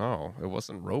 No, it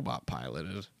wasn't robot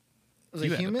piloted. Was You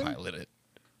it had human? to pilot it.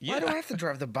 Why do I have to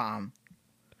drive the bomb?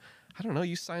 I don't know.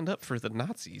 You signed up for the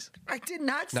Nazis. I did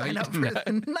not No, sign you up did for not.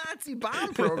 the Nazi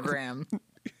bomb program.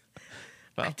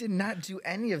 I Well. did not do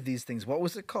any of these things. What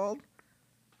was it called?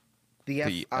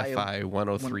 The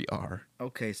FI-103R.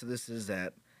 Okay, so this is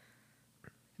that.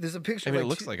 There's a picture. I mean, of it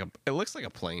like looks like a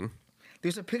plane.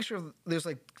 There's a picture of. There's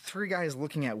like three guys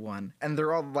looking at one, and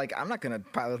they're all like, "I'm not gonna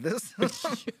pilot this." I'm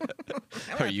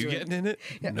Are not you doing- getting in it?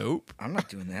 Yeah. Nope. I'm not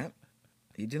doing that.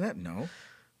 You do that? No.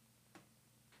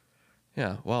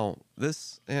 Yeah. Well,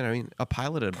 a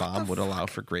piloted bomb would allow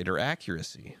for greater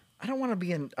accuracy. I don't want to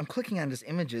be in. I'm clicking on just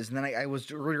images, and then I was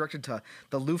redirected to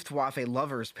the Luftwaffe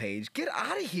lovers page. Get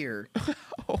out of here!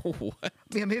 Oh, what?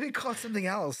 Yeah, maybe call it something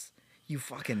else. You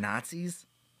fucking Nazis.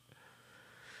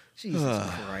 Jesus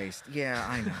Christ. Yeah,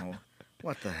 I know.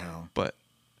 What the hell? But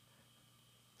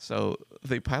so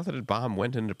the piloted bomb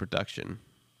went into production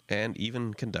and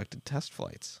even conducted test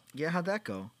flights. Yeah, how'd that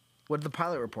go? What did the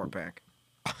pilot report back?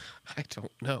 I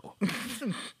don't know.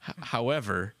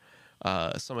 However,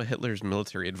 some of Hitler's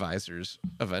military advisors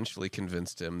eventually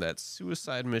convinced him that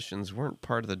suicide missions weren't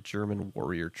part of the German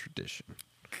warrior tradition,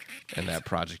 and that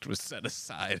project was set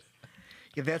aside.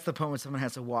 Yeah, that's the point when someone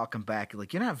has to walk them back.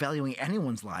 Like, you're not valuing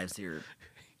anyone's lives here.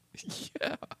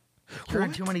 Yeah. You're on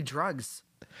What? too many drugs.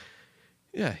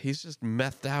 Yeah, he's just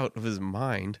methed out of his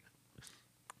mind.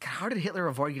 God, how did Hitler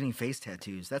avoid getting face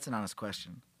tattoos? That's an honest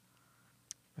question.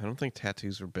 I don't think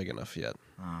tattoos were big enough yet.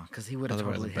 Because he would have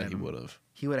Otherwise, totally I bet had he them. would have.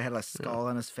 He would have had a skull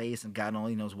on his face and God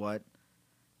only knows what.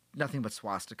 Nothing but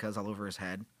swastikas all over his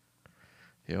head.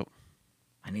 Yep.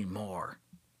 I need more.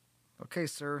 Okay,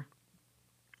 sir.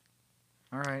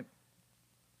 All right.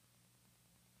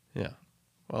 Yeah.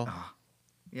 Well,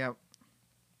 Yep.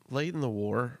 late in the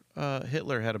war,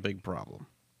 Hitler had a big problem.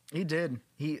 He did.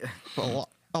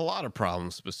 A lot of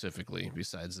problems specifically,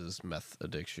 besides his meth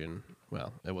addiction.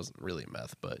 Well, it wasn't really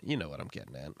meth, but you know what I'm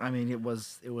getting at. I mean, it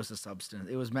was a substance.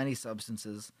 It was many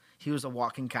substances. He was a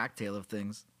walking cocktail of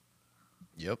things.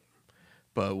 Yep.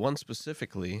 But one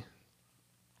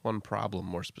problem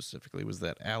more specifically, was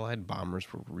that Allied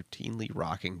bombers were routinely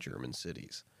rocking German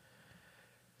cities.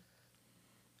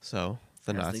 So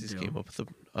the As they Nazis do. came up with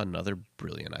another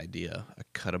brilliant idea: a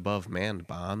cut above manned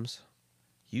bombs.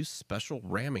 Use special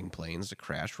ramming planes to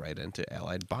crash right into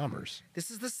Allied bombers. This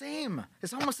is the same.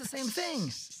 It's almost the same thing.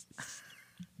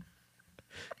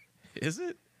 Is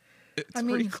it? It's I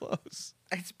pretty mean- close.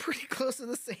 It's pretty close to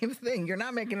the same thing. You're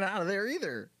not making it out of there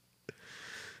either.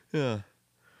 Yeah.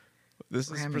 This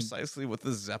is Ramming. precisely what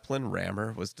the Zeppelin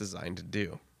rammer was designed to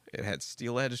do. It had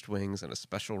steel-edged wings and a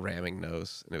special ramming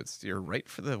nose, and it would steer right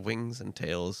for the wings and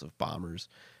tails of bombers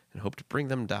and hope to bring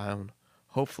them down,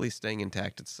 hopefully staying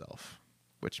intact itself,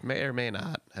 which may or may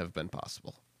not have been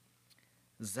possible.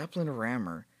 Zeppelin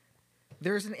rammer.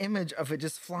 There's an image of it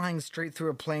just flying straight through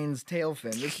a plane's tail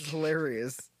fin. This is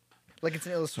hilarious. Like it's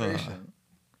an illustration.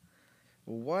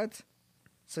 What?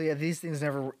 So yeah, these things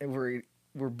never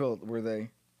were built, were they?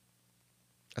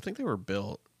 I think they were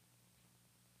built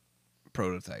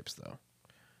prototypes, though.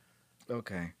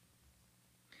 Okay.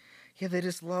 Yeah, they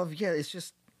just love. Yeah, it's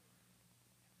just.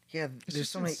 Yeah, It's there's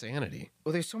just so many. insanity.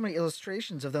 Well, there's so many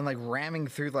illustrations of them like ramming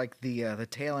through like the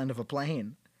tail end of a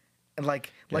plane, and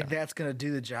like Yeah. that's gonna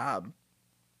do the job,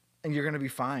 and you're gonna be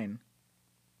fine.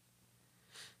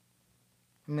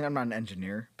 I mean, I'm not an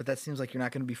engineer, but that seems like you're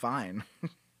not gonna be fine.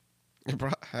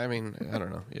 I mean, I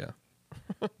don't know. Yeah.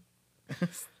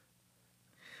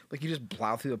 Like you just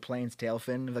plow through the plane's tail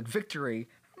fin, like victory.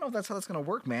 I don't know if that's how that's gonna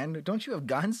work, man. Don't you have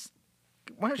guns?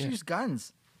 Why don't you use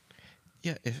guns?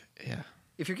 Yeah. If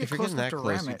If you're you're close getting enough that to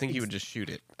close, ram you'd it, think you would just shoot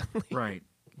it. right.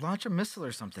 Launch a missile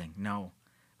or something. No,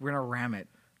 we're gonna ram it.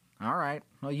 All right.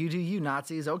 Well, you do you,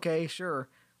 Nazis. Okay, sure.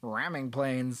 Ramming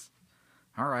planes.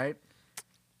 All right.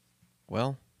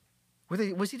 Well,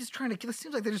 Was he just trying to kill? It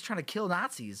seems like they're just trying to kill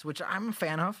Nazis, which I'm a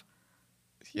fan of.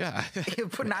 yeah.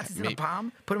 Put Nazis in a Maybe-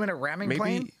 bomb, put them in a ramming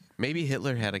plane. Maybe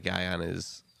Hitler had a guy on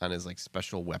his like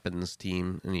special weapons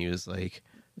team, and he was a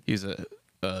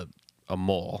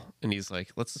mole, and he's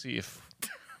like, let's see if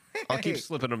I'll keep Hey.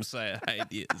 slipping him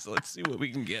ideas. Let's see what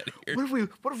we can get here.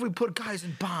 What if we put guys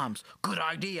in bombs? Good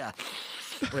idea.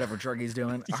 Whatever drug he's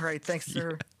doing. All right, thanks,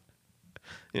 sir.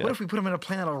 Yeah. What if we put him in a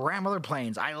plane that'll ram other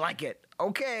planes? I like it.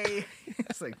 Okay.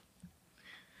 It's like,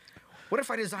 What if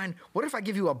I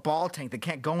give you a ball tank that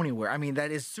can't go anywhere? I mean,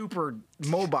 that is super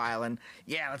mobile, and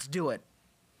yeah, let's do it.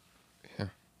 Yeah.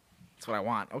 That's what I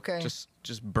want. Okay.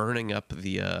 Just burning up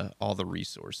the all the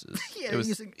resources. Yeah,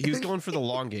 he was going for the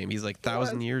long game. He's like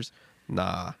 1,000 years.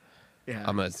 Nah. Yeah.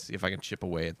 I'm gonna see if I can chip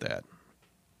away at that.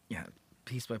 Yeah.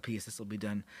 Piece by piece, this will be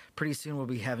done. Pretty soon, we'll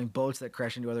be having boats that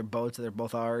crash into other boats that are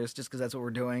both ours, just because that's what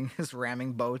we're doing, is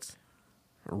ramming boats.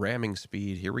 Ramming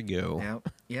speed. Here we go.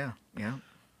 Yeah.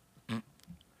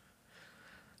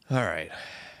 All right.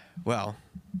 Well,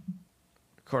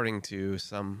 according to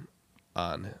some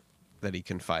that he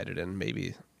confided in,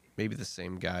 maybe the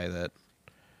same guy that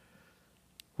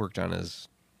worked on his,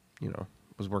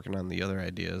 was working on the other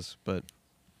ideas, but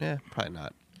probably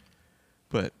not.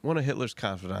 But one of Hitler's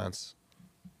confidants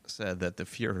said that the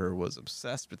Fuhrer was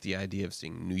obsessed with the idea of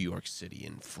seeing New York City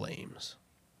in flames.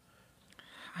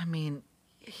 I mean,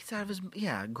 he's out of his...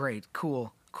 Yeah, great.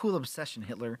 Cool obsession,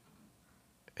 Hitler.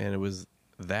 And it was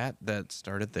that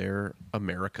started their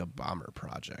America Bomber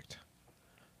project.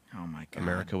 Oh, my God.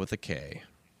 America with a K.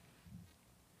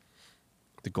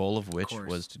 The goal of which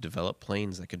was to develop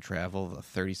planes that could travel the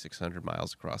 3,600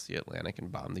 miles across the Atlantic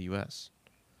and bomb the U.S.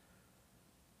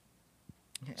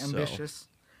 Yeah, ambitious. So,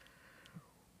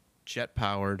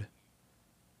 jet-powered,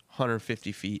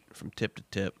 150 feet from tip to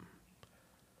tip.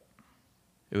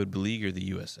 It would beleaguer the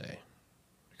USA.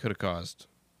 It could have caused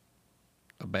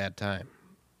a bad time.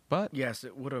 But yes,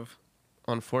 it would have.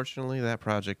 Unfortunately, that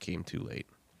project came too late.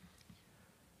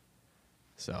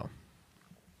 So,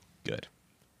 good.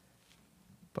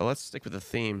 But let's stick with the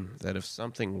theme that if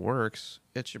something works,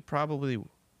 it should probably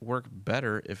work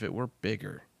better if it were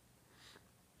bigger.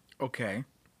 Okay.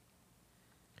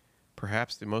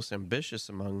 Perhaps the most ambitious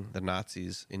among the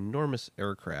Nazis' enormous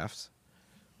aircrafts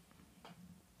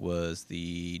was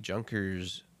the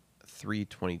Junkers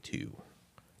 322,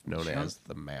 known as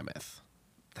the Mammoth.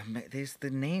 The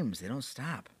names, they don't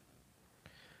stop.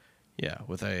 Yeah,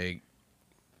 with a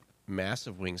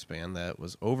massive wingspan that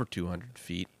was over 200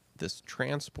 feet, this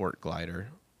transport glider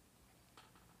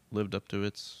lived up to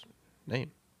its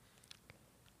name.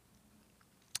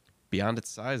 Beyond its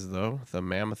size, though, the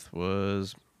Mammoth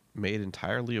was made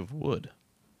entirely of wood.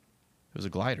 It was a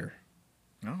glider.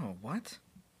 Oh, what?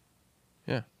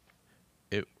 Yeah.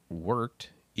 It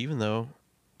worked, even though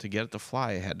to get it to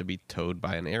fly, it had to be towed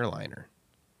by an airliner.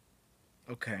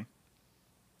 Okay.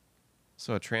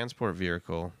 So a transport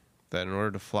vehicle that, in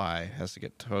order to fly, has to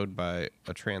get towed by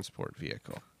a transport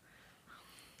vehicle.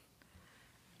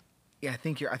 Yeah, I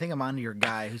think I'm onto your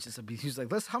guy who's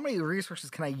like, how many resources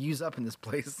can I use up in this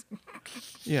place?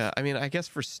 Yeah, I mean, I guess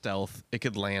for stealth, it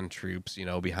could land troops,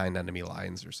 behind enemy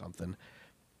lines or something.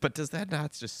 But does that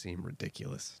not just seem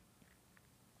ridiculous?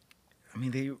 I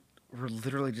mean, they were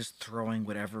literally just throwing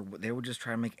whatever. They would just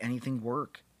try to make anything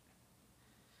work.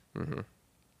 Mm-hmm.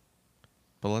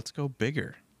 But let's go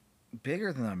bigger.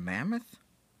 Bigger than a Mammoth?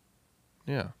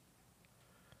 Yeah.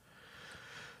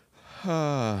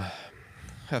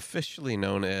 Officially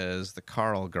known as the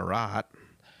Karl Garat,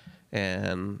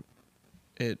 and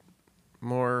it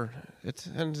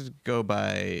tends to go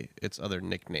by its other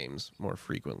nicknames more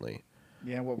frequently.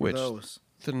 Yeah, what were those?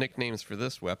 The nicknames for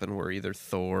this weapon were either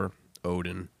Thor,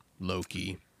 Odin,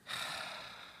 Loki.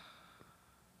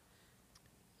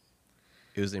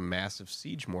 It was a massive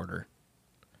siege mortar.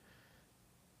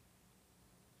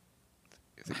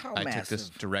 I took this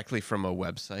directly from a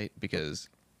website because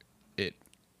it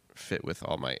fit with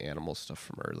all my animal stuff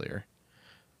from earlier.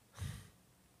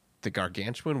 The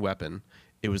gargantuan weapon,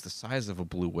 it was the size of a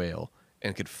blue whale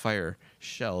and could fire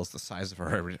shells the size of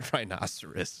a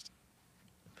rhinoceros.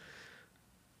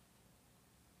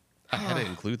 I had to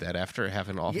include that after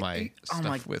having all my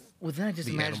stuff with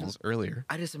the animals earlier.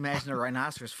 I just imagine a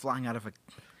rhinoceros flying out of a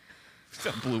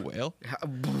blue whale.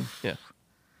 Yeah.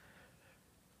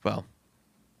 Well,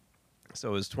 so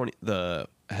it was the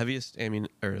heaviest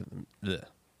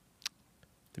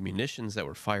the munitions that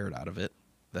were fired out of it,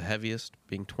 the heaviest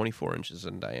being 24 inches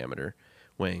in diameter,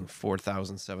 weighing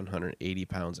 4,780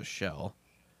 pounds of shell.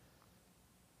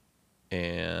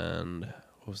 And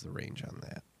what was the range on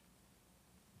that?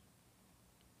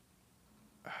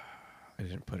 I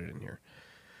didn't put it in here.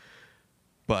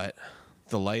 But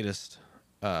the lightest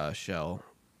shell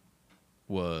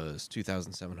was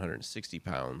 2,760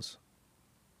 pounds.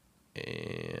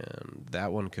 And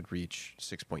that one could reach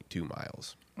 6.2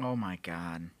 miles. Oh, my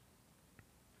God.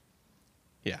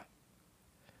 Yeah.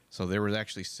 So there was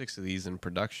actually 6 of these in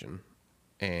production,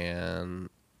 and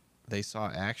they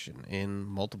saw action in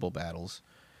multiple battles,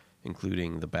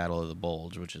 including the Battle of the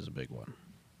Bulge, which is a big one.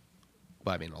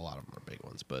 Well, I mean, a lot of them are big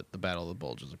ones, but the Battle of the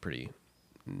Bulge is a pretty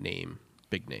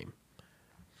big name.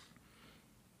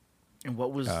 And Uh,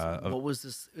 what was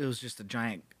this? It was just a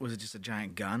giant. Was it just a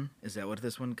giant gun? Is that what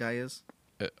this one guy is?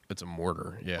 It's a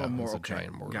mortar. Yeah, Oh, more. it's a Okay,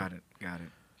 giant mortar. got it. Got it.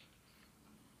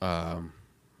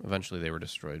 Eventually, they were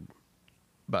destroyed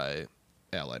by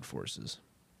Allied forces.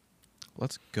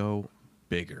 Let's go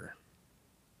bigger.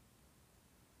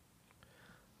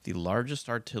 The largest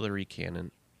artillery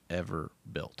cannon ever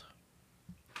built.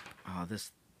 Oh,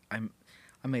 this. I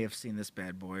may have seen this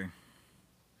bad boy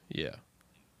Yeah.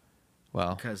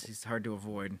 Well, because he's hard to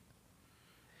avoid.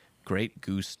 Great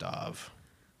Gustav,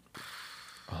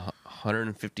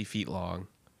 150 feet long,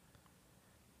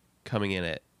 coming in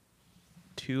at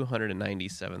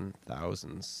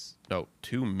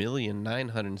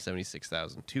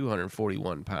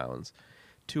 2,976,241 pounds.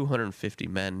 250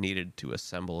 men needed to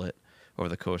assemble it over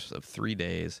the course of 3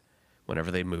 days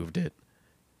whenever they moved it.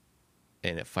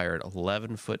 And it fired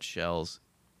 11-foot shells,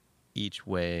 each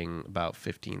weighing about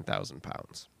 15,000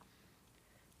 pounds.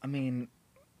 I mean,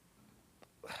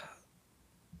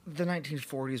 the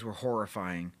 1940s were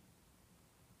horrifying.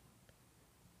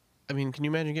 I mean, can you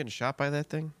imagine getting shot by that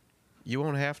thing? You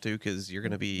won't have to because you're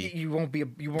going to be... You won't be.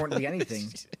 You won't be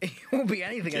anything. You won't be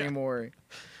anything anymore.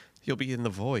 You'll be in the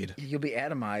void. You'll be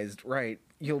atomized, right?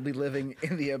 You'll be living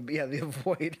in the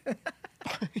void.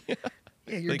 Yeah,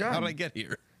 you're like, done. how did I get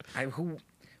here?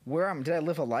 Where am? Did I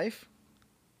live a life?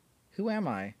 Who am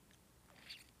I?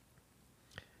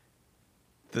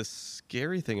 The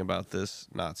scary thing about this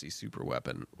Nazi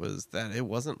superweapon was that it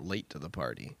wasn't late to the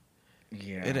party.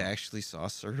 Yeah, It actually saw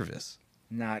service.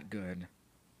 not good.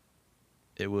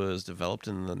 It was developed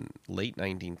in the late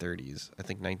 1930s, I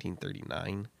think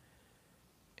 1939,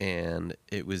 and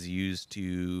it was used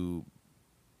to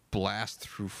blast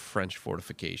through French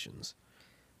fortifications.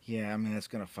 Yeah, I mean that's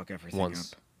gonna fuck everything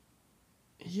Once. up.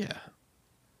 Yeah.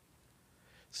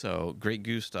 So, Great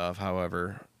Gustav,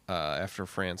 however, after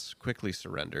France quickly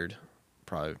surrendered,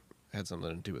 probably had something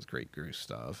to do with Great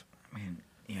Gustav, I mean,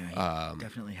 yeah, he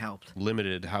definitely helped.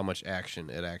 limited how much action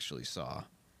it actually saw.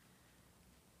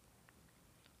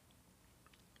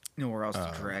 Nowhere else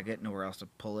to drag it. Nowhere else to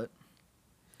pull it.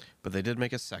 But they did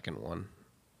make a second one,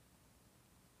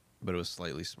 but it was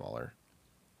slightly smaller.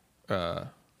 It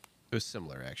was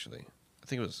similar, actually. I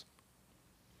think it was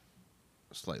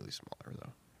slightly smaller,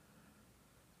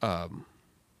 though.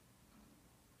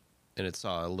 And it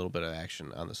saw a little bit of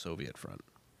action on the Soviet front.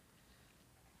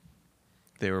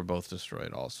 They were both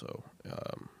destroyed also.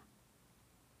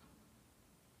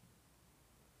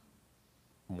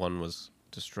 One was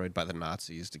destroyed by the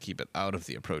Nazis to keep it out of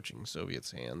the approaching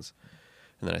Soviets' hands.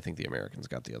 And then I think the Americans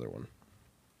got the other one.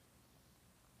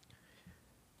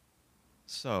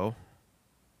 So,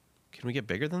 can we get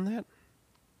bigger than that?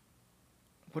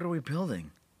 What are we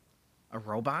building? A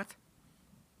robot?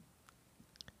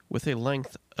 With a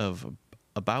length of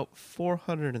about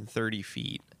 430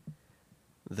 feet,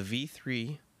 the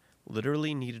V3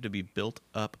 literally needed to be built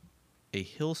up a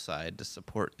hillside to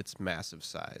support its massive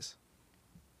size.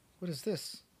 What is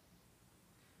this?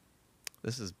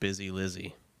 This is Busy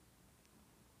Lizzie.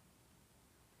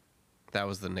 That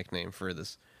was the nickname for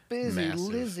this Busy massive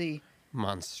Lizzie.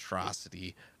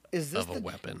 monstrosity Is this of a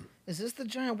weapon. Is this the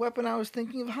giant weapon I was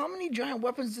thinking of? How many giant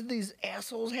weapons did these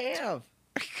assholes have?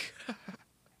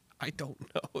 I don't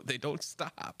know. They don't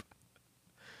stop.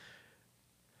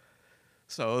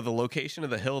 So the location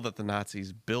of the hill that the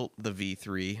Nazis built the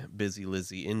V3 Busy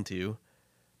Lizzie into,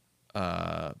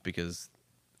 because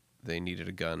they needed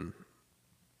a gun.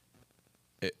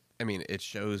 It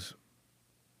shows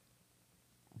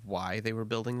why they were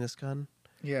building this gun.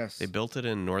 Yes. They built it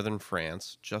in northern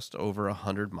France, just over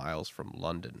 100 miles from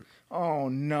London. Oh,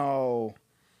 no.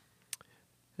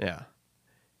 Yeah.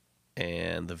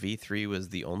 And the V3 was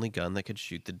the only gun that could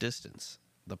shoot the distance.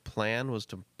 The plan was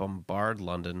to bombard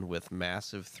London with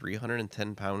massive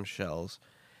 310-pound shells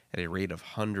at a rate of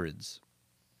hundreds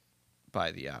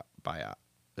per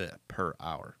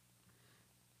hour.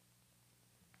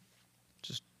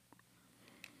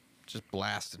 Just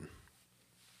blasting.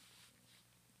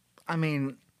 I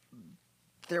mean,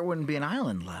 there wouldn't be an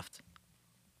island left.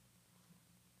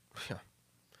 Yeah.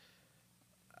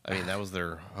 I mean, that was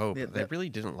their hope. Yeah, They really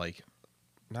didn't like...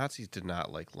 Nazis did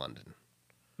not like London.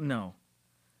 No.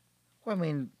 Well, I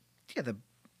mean, yeah, the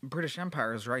British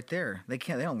Empire is right there. They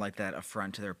don't like that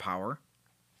affront to their power.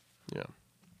 Yeah.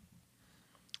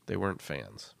 They weren't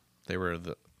fans. They were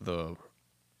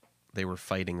they were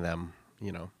fighting them,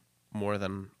 more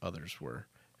than others were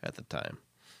at the time.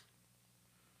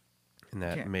 And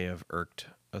that Yeah. may have irked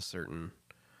a certain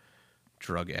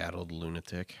drug-addled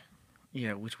lunatic.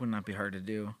 Yeah, which would not be hard to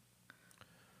do.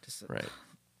 Just, Right.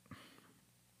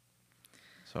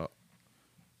 So,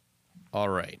 all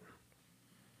right.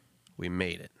 we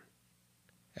made it.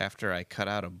 After I cut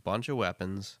out a bunch of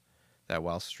weapons that,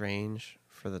 while strange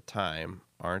for the time,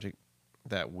 aren't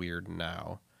that weird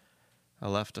now, I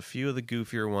left a few of the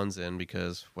goofier ones in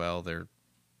because, well, they're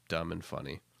dumb and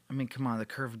funny. I mean, come on, the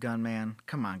curved gun, man.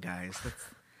 Come on, guys.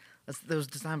 That was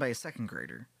designed by a second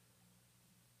grader.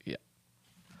 Yeah.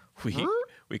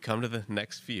 We come to the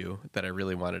next few that I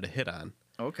really wanted to hit on.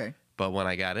 Okay. But when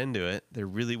I got into it, there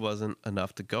really wasn't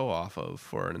enough to go off of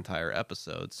for an entire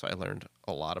episode, so I learned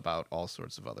a lot about all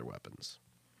sorts of other weapons.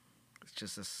 It's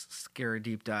just a scary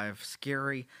deep dive.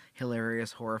 Scary,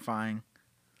 hilarious, horrifying.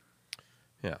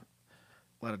 Yeah.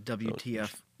 A lot of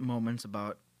WTF moments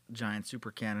about giant super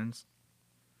cannons.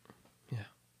 Yeah.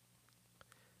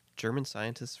 German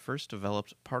scientists first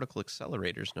developed particle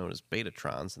accelerators known as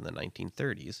betatrons in the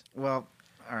 1930s. Well,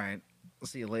 all right. I'll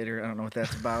see you later. I don't know what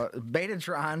that's about.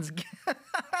 Betatrons.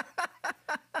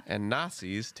 And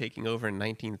Nazis, taking over in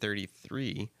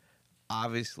 1933,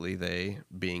 obviously they,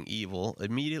 being evil,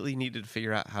 immediately needed to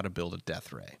figure out how to build a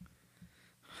death ray.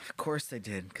 Of course they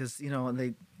did, because,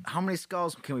 how many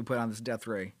skulls can we put on this death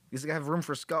ray? Does it have room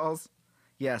for skulls?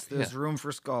 Yes, there's room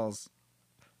for skulls.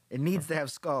 It needs to have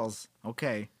skulls.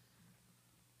 Okay.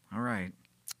 All right.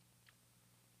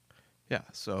 Yeah,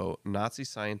 so Nazi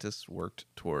scientists worked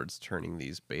towards turning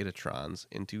these betatrons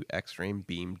into X-ray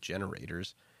beam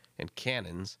generators and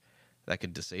cannons that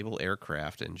could disable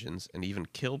aircraft engines and even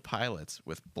kill pilots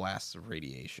with blasts of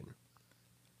radiation.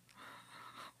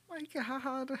 Oh my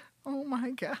God. Oh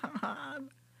my God.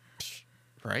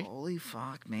 Right? Holy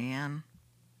fuck, man.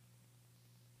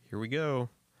 Here we go.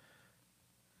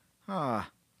 Ah.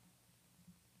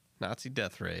 Nazi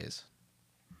death rays.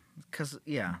 Because,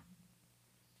 yeah.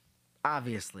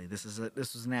 Obviously, this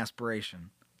was an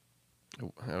aspiration.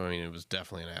 I mean, it was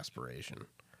definitely an aspiration.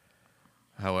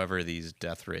 However, these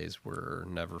death rays were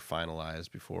never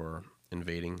finalized before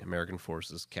invading American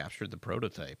forces captured the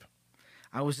prototype.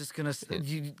 I was just going to say...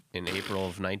 In April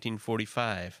of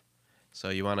 1945. So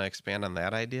you want to expand on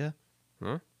that idea?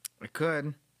 Huh? I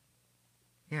could.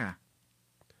 Yeah.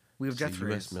 We have death the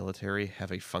rays. U.S. military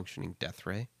have a functioning death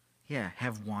ray? Yeah,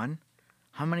 have one.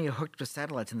 How many are hooked to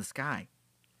satellites in the sky?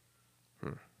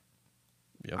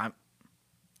 Yep. I'm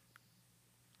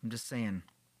just saying.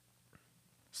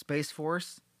 Space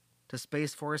Force? Does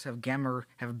Space Force have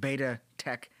beta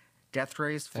tech death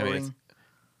rays floating?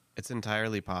 It's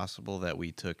entirely possible that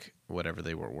we took whatever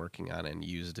they were working on and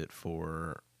used it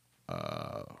for,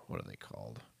 what are they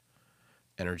called?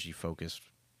 Energy focused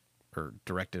or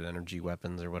directed energy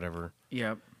weapons or whatever.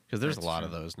 Yep. Because there's a lot of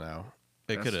those now.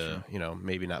 It could have,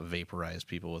 maybe not vaporized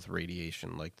people with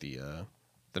radiation like the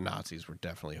Nazis were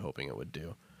definitely hoping it would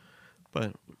do.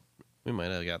 But we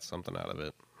might have got something out of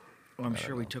it. Well, I'm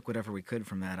sure we took whatever we could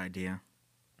from that idea.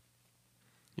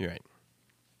 You're right.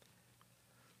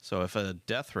 So if a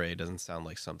death ray doesn't sound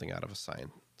like something out of a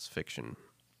science fiction,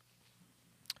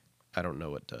 I don't know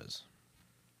what does.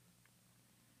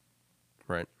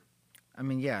 Right? I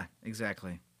mean, yeah,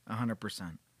 exactly.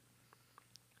 100%.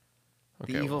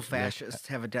 Okay, The evil fascists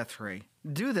have a death ray.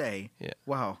 Do they? Yeah.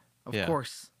 Wow. Of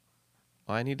course.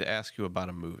 Well, I need to ask you about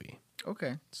a movie.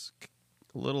 Okay. It's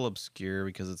a little obscure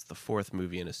because it's the fourth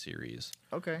movie in a series.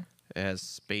 Okay. It has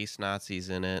space Nazis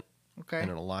in it. Okay.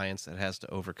 And an alliance that has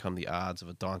to overcome the odds of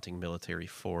a daunting military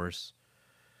force.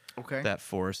 Okay. That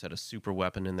force had a super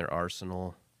weapon in their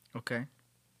arsenal. Okay.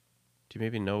 Do you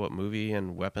maybe know what movie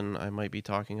and weapon I might be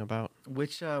talking about?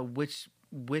 Which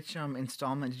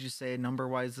installment did you say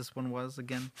number-wise this one was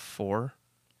again? 4.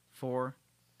 4.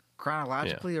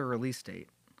 Chronologically or release date?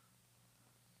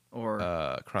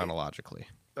 Or chronologically.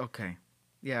 Okay.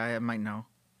 Yeah, I might know.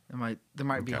 There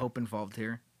might be hope involved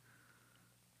here.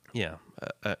 Yeah.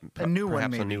 A new one,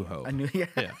 perhaps maybe. A New Hope. Yeah.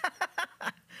 Yeah.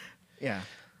 Yeah.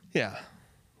 Yeah.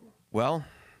 Well,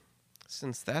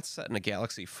 since that's set in a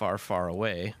galaxy far, far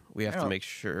away, we have to make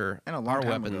sure and a long our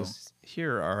time weapons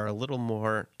here are a little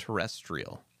more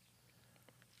terrestrial.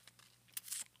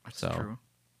 That's true.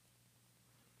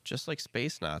 Just like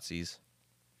space Nazis,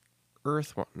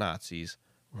 Earth Nazis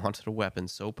wanted a weapon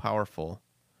so powerful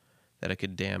that it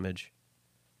could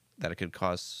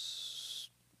cause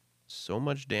so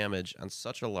much damage on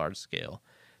such a large scale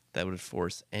that would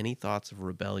force any thoughts of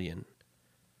rebellion.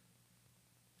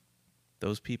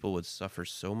 Those people would suffer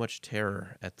so much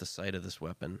terror at the sight of this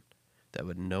weapon that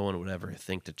no one would ever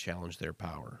think to challenge their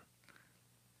power.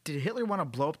 Did Hitler want to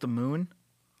blow up the moon?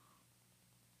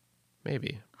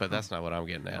 Maybe, but that's not what I'm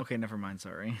getting at. Okay, never mind.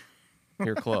 Sorry.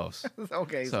 You're close.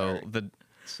 Okay, so sorry.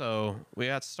 So we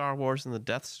got Star Wars and the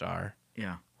Death Star.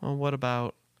 Yeah. Well, what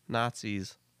about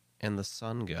Nazis and the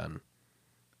Sun Gun?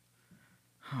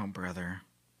 Oh, brother.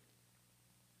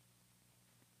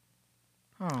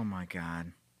 Oh my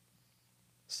God.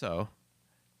 So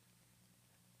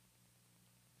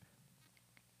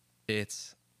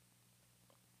it's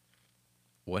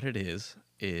what it is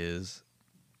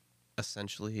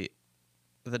essentially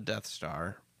the Death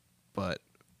Star, but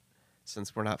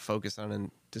since we're not focused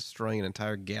on destroying an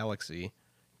entire galaxy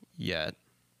yet,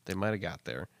 they might have got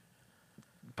there.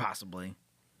 Possibly.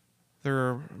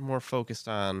 They're more focused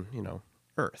on,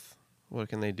 Earth. What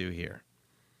can they do here?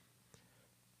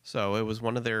 So it was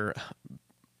one of their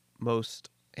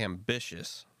most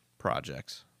ambitious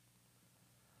projects.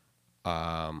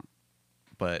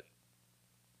 But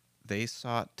they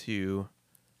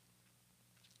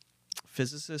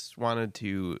physicists wanted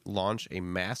to launch a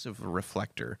massive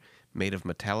reflector made of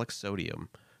metallic sodium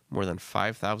more than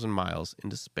 5,000 miles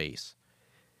into space,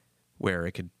 where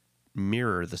it could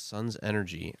mirror the sun's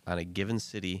energy on a given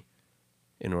city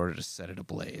in order to set it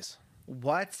ablaze.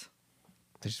 What?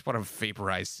 They just want to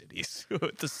vaporize cities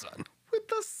with the sun. With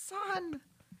the sun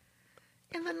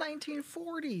in the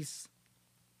 1940s.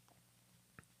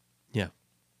 Yeah.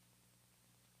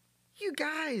 You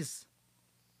guys.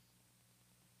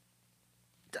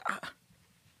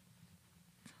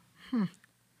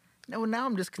 No, now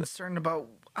I'm just concerned about.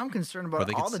 I'm concerned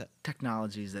about all the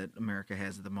technologies that America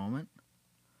has at the moment.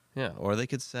 Yeah, or they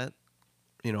could set,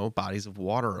 bodies of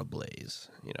water ablaze.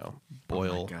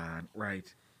 Boil. Oh my God!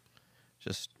 Right.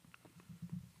 Just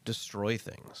destroy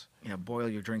things. Yeah, boil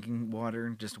your drinking water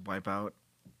and just wipe out.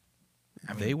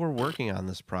 They were working on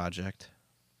this project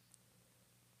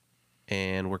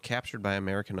and were captured by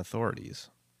American authorities.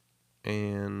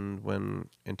 And when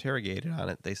interrogated on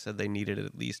it, they said they needed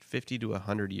at least 50 to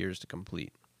 100 years to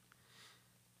complete.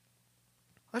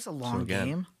 That's a long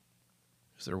game.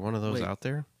 Is there one of those out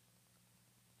there?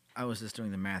 I was just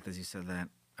doing the math as you said that.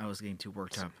 I was getting too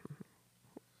worked up.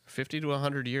 50 to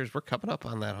 100 years. We're coming up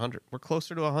on that 100. We're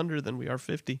closer to 100 than we are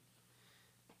 50.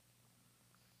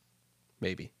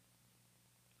 Maybe.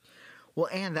 Well,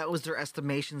 and that was their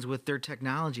estimations with their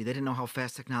technology. They didn't know how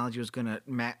fast technology was going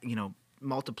to,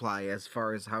 multiply as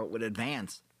far as how it would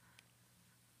advance.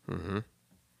 Mm-hmm.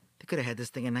 They could have had this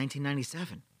thing in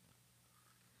 1997.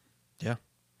 Yeah,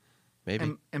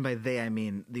 maybe. And by they, I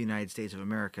mean the United States of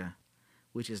America,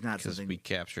 which is not something... Because we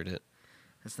captured it.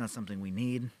 That's not something we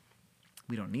need.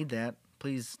 We don't need that.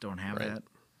 Please don't have that.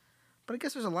 But I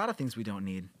guess there's a lot of things we don't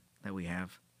need that we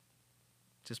have.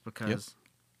 Just because... Yep.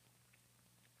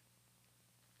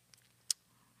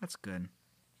 That's good.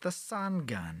 The sun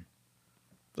gun.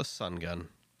 The sun gun.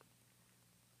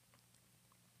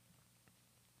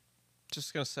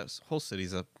 Just gonna set whole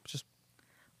cities up. Just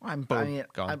I'm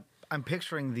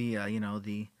picturing the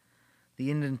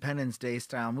the Independence Day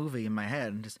style movie in my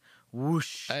head, and just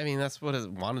whoosh. I mean, that's what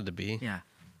it wanted to be. Yeah.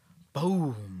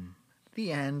 Boom.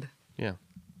 The end. Yeah.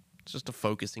 It's just a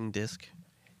focusing disc.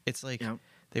 It's like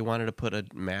they wanted to put a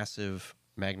massive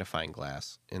magnifying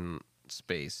glass in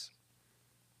space.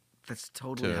 That's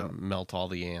totally to melt all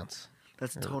the ants.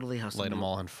 That's totally how light them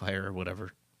all on fire or whatever.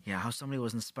 Yeah, how somebody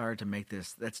was inspired to make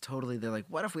this. That's totally. They're like,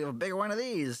 what if we have a bigger one of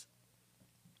these?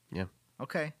 Yeah.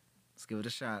 Okay, let's give it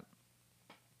a shot.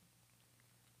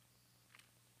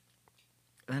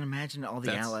 And then imagine all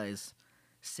the allies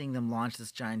seeing them launch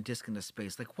this giant disc into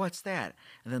space. Like, what's that?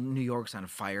 And then New York's on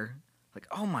fire. Like,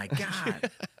 oh my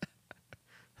God.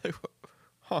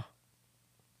 Huh.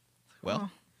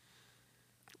 Well,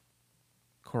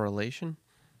 correlation.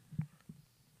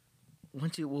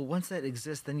 Once that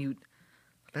exists, then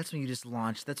that's when you just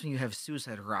launch. That's when you have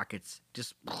suicide rockets.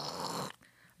 Just, I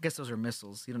guess those are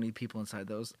missiles. You don't need people inside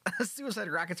those. Suicide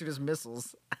rockets are just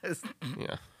missiles.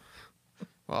 Yeah.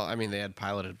 Well, I mean, they had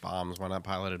piloted bombs. Why not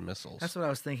piloted missiles? That's what I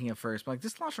was thinking at first. I'm like,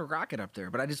 just launch a rocket up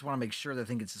there. But I just want to make sure that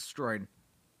thing gets destroyed.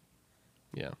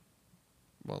 Yeah.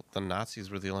 Well, the Nazis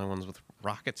were the only ones with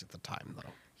rockets at the time,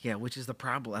 though. Yeah, which is the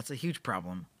problem. That's a huge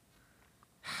problem.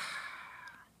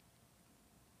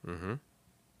 Mm-hmm.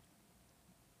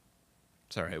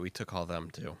 It's all right. We took all them,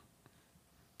 too.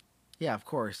 Yeah, of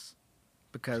course.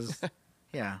 Because,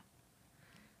 yeah.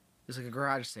 It was like a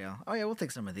garage sale. Oh, yeah, we'll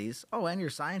take some of these. Oh, and your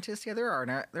scientists? Yeah,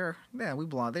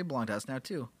 they belong to us now,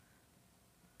 too.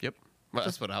 Yep. Well,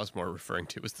 that's what I was more referring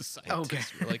to as the scientists. Okay.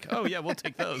 We're like, oh, yeah, we'll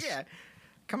take those. Yeah.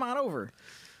 Come on over.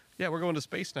 Yeah, we're going to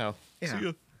space now. Yeah. See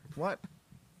ya. What?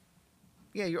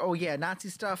 Yeah, Nazi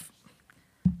stuff.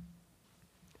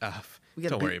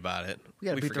 Don't worry about it.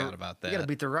 We forgot about that. We got to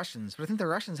beat the Russians. But I think the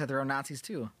Russians had their own Nazis,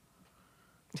 too.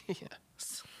 Yeah.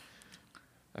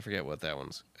 I forget what that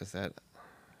one's. Is that...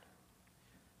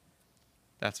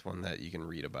 That's one that you can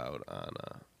read about on,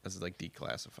 as like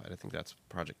declassified. I think that's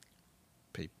Project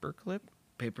Paperclip.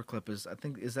 Paperclip was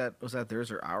that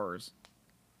theirs or ours?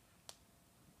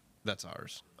 That's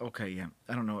ours. Okay, yeah.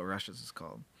 I don't know what Russia's is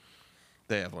called.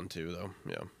 They have one too, though.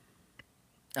 Yeah.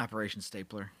 Operation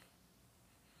Stapler.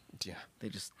 Yeah. They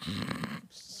just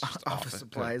It's just office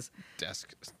supplies.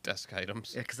 Desk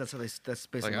items. Yeah, because that's what that's It's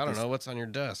basically. like, what I don't they know what's on your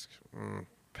desk.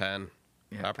 Pen.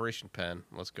 Yeah. Operation Pen.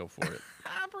 Let's go for it.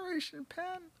 Operation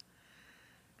Pen.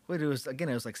 Wait, it was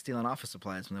like stealing office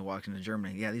supplies when they walked into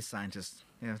Germany. Yeah, these scientists.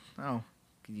 Yeah. Oh,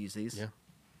 could use these. Yeah.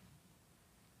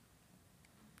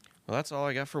 Well, that's all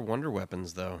I got for wonder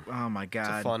weapons, though. Oh my It's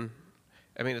God. a fun.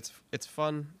 I mean, it's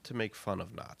fun to make fun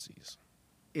of Nazis.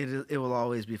 It will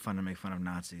always be fun to make fun of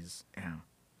Nazis. Yeah.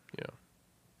 Yeah.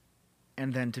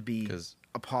 And then to be 'Cause-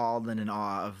 appalled and in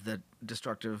awe of the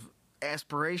destructive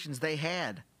aspirations they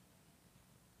had.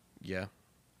 Yeah.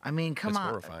 I mean, come It's on.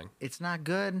 horrifying. It's not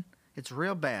good. It's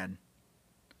real bad.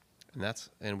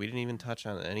 And we didn't even touch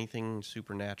on anything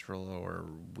supernatural or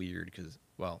weird because,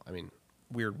 well, I mean,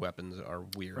 weird weapons are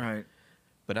weird, Right.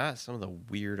 but not some of the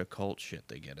weird occult shit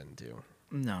they get into.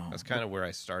 No. That's kind of where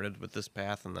I started with this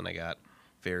path, and then I got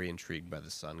very intrigued by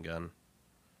the sun gun.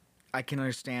 I can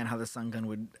understand how the sun gun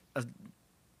would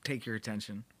take your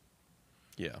attention.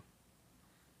 Yeah,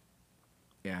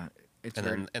 Yeah. It's and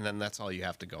very, then that's all you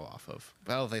have to go off of.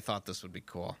 Well, they thought this would be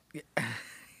cool,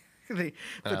 they,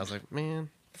 and I was like,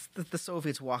 man, the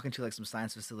Soviets walk into like some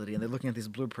science facility and they're looking at these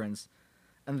blueprints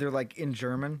and they're like in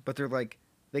German, but they're like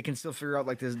they can still figure out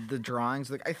like the drawings.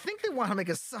 Like I think they want to make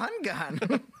a sun gun.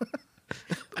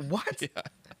 What? yeah.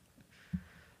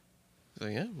 So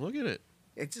yeah, look at it.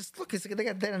 It just look. It's like they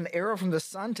got then an arrow from the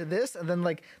sun to this, and then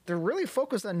like they're really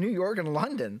focused on New York and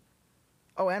London.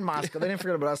 Oh, and Moscow. They didn't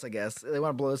forget about us. I guess they want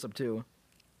to blow us up too.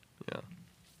 Yeah,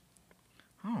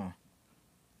 Oh.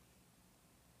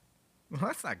 Well,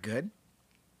 that's not good.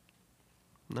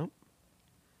 nope.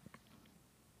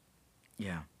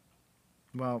 Yeah.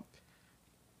 Well,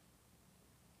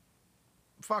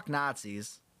 fuck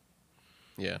Nazis.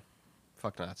 Yeah,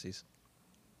 fuck Nazis.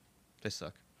 They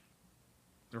suck.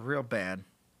 They're real bad.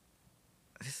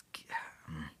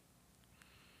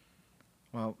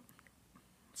 Well,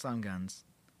 sun guns.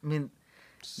 I mean,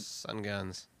 Sun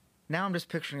guns. now I'm just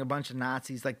picturing a bunch of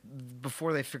Nazis, like,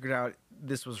 before they figured out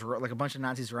this was, like, a bunch of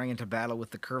Nazis running into battle with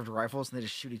the curved rifles, and they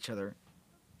just shoot each other.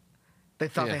 They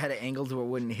thought Yeah. they had it angled to where it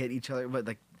wouldn't hit each other, but,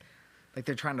 like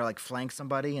they're trying to, like, flank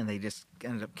somebody, and they just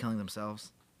ended up killing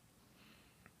themselves.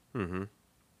 Mm-hmm.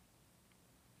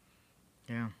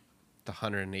 Yeah. The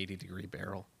 180-degree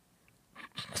barrel.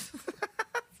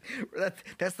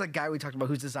 That's the guy we talked about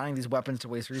who's designing these weapons to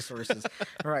waste resources.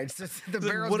 All right, so the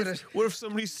barrel's gonna... What if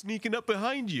somebody's sneaking up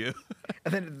behind you?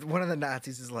 And then one of the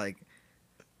Nazis is like,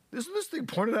 isn't this thing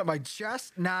pointed at my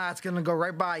chest? Nah, it's going to go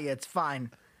right by you. It's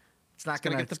fine. It's not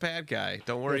going Gonna get the bad guy.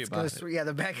 Don't worry about it. Yeah,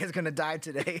 the bad guy's going to die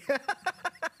today. And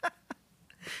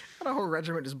a whole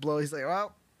regiment just blows. He's like,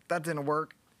 well, that didn't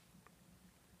work.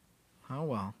 Oh,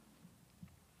 well.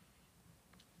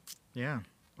 Yeah,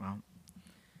 well.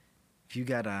 If you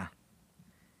got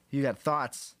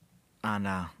thoughts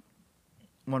on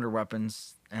wonder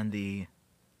weapons and the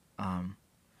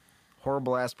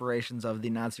horrible aspirations of the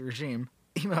Nazi regime,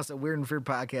 email us at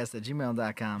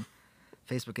weirdandfearpodcast@gmail.com.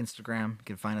 Facebook, Instagram. You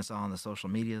can find us all on the social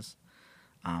medias.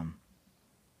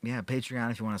 Yeah,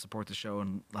 Patreon if you want to support the show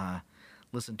and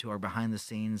listen to our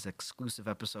behind-the-scenes exclusive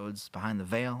episodes, Behind the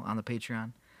Veil, on the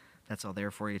Patreon. That's all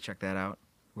there for you. Check that out.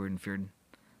 Weird and Feared.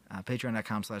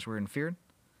 Patreon.com/weirdandfeared.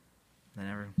 Then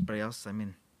everybody else, I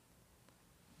mean,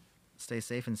 stay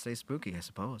safe and stay spooky, I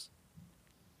suppose.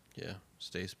 Yeah,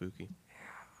 stay spooky.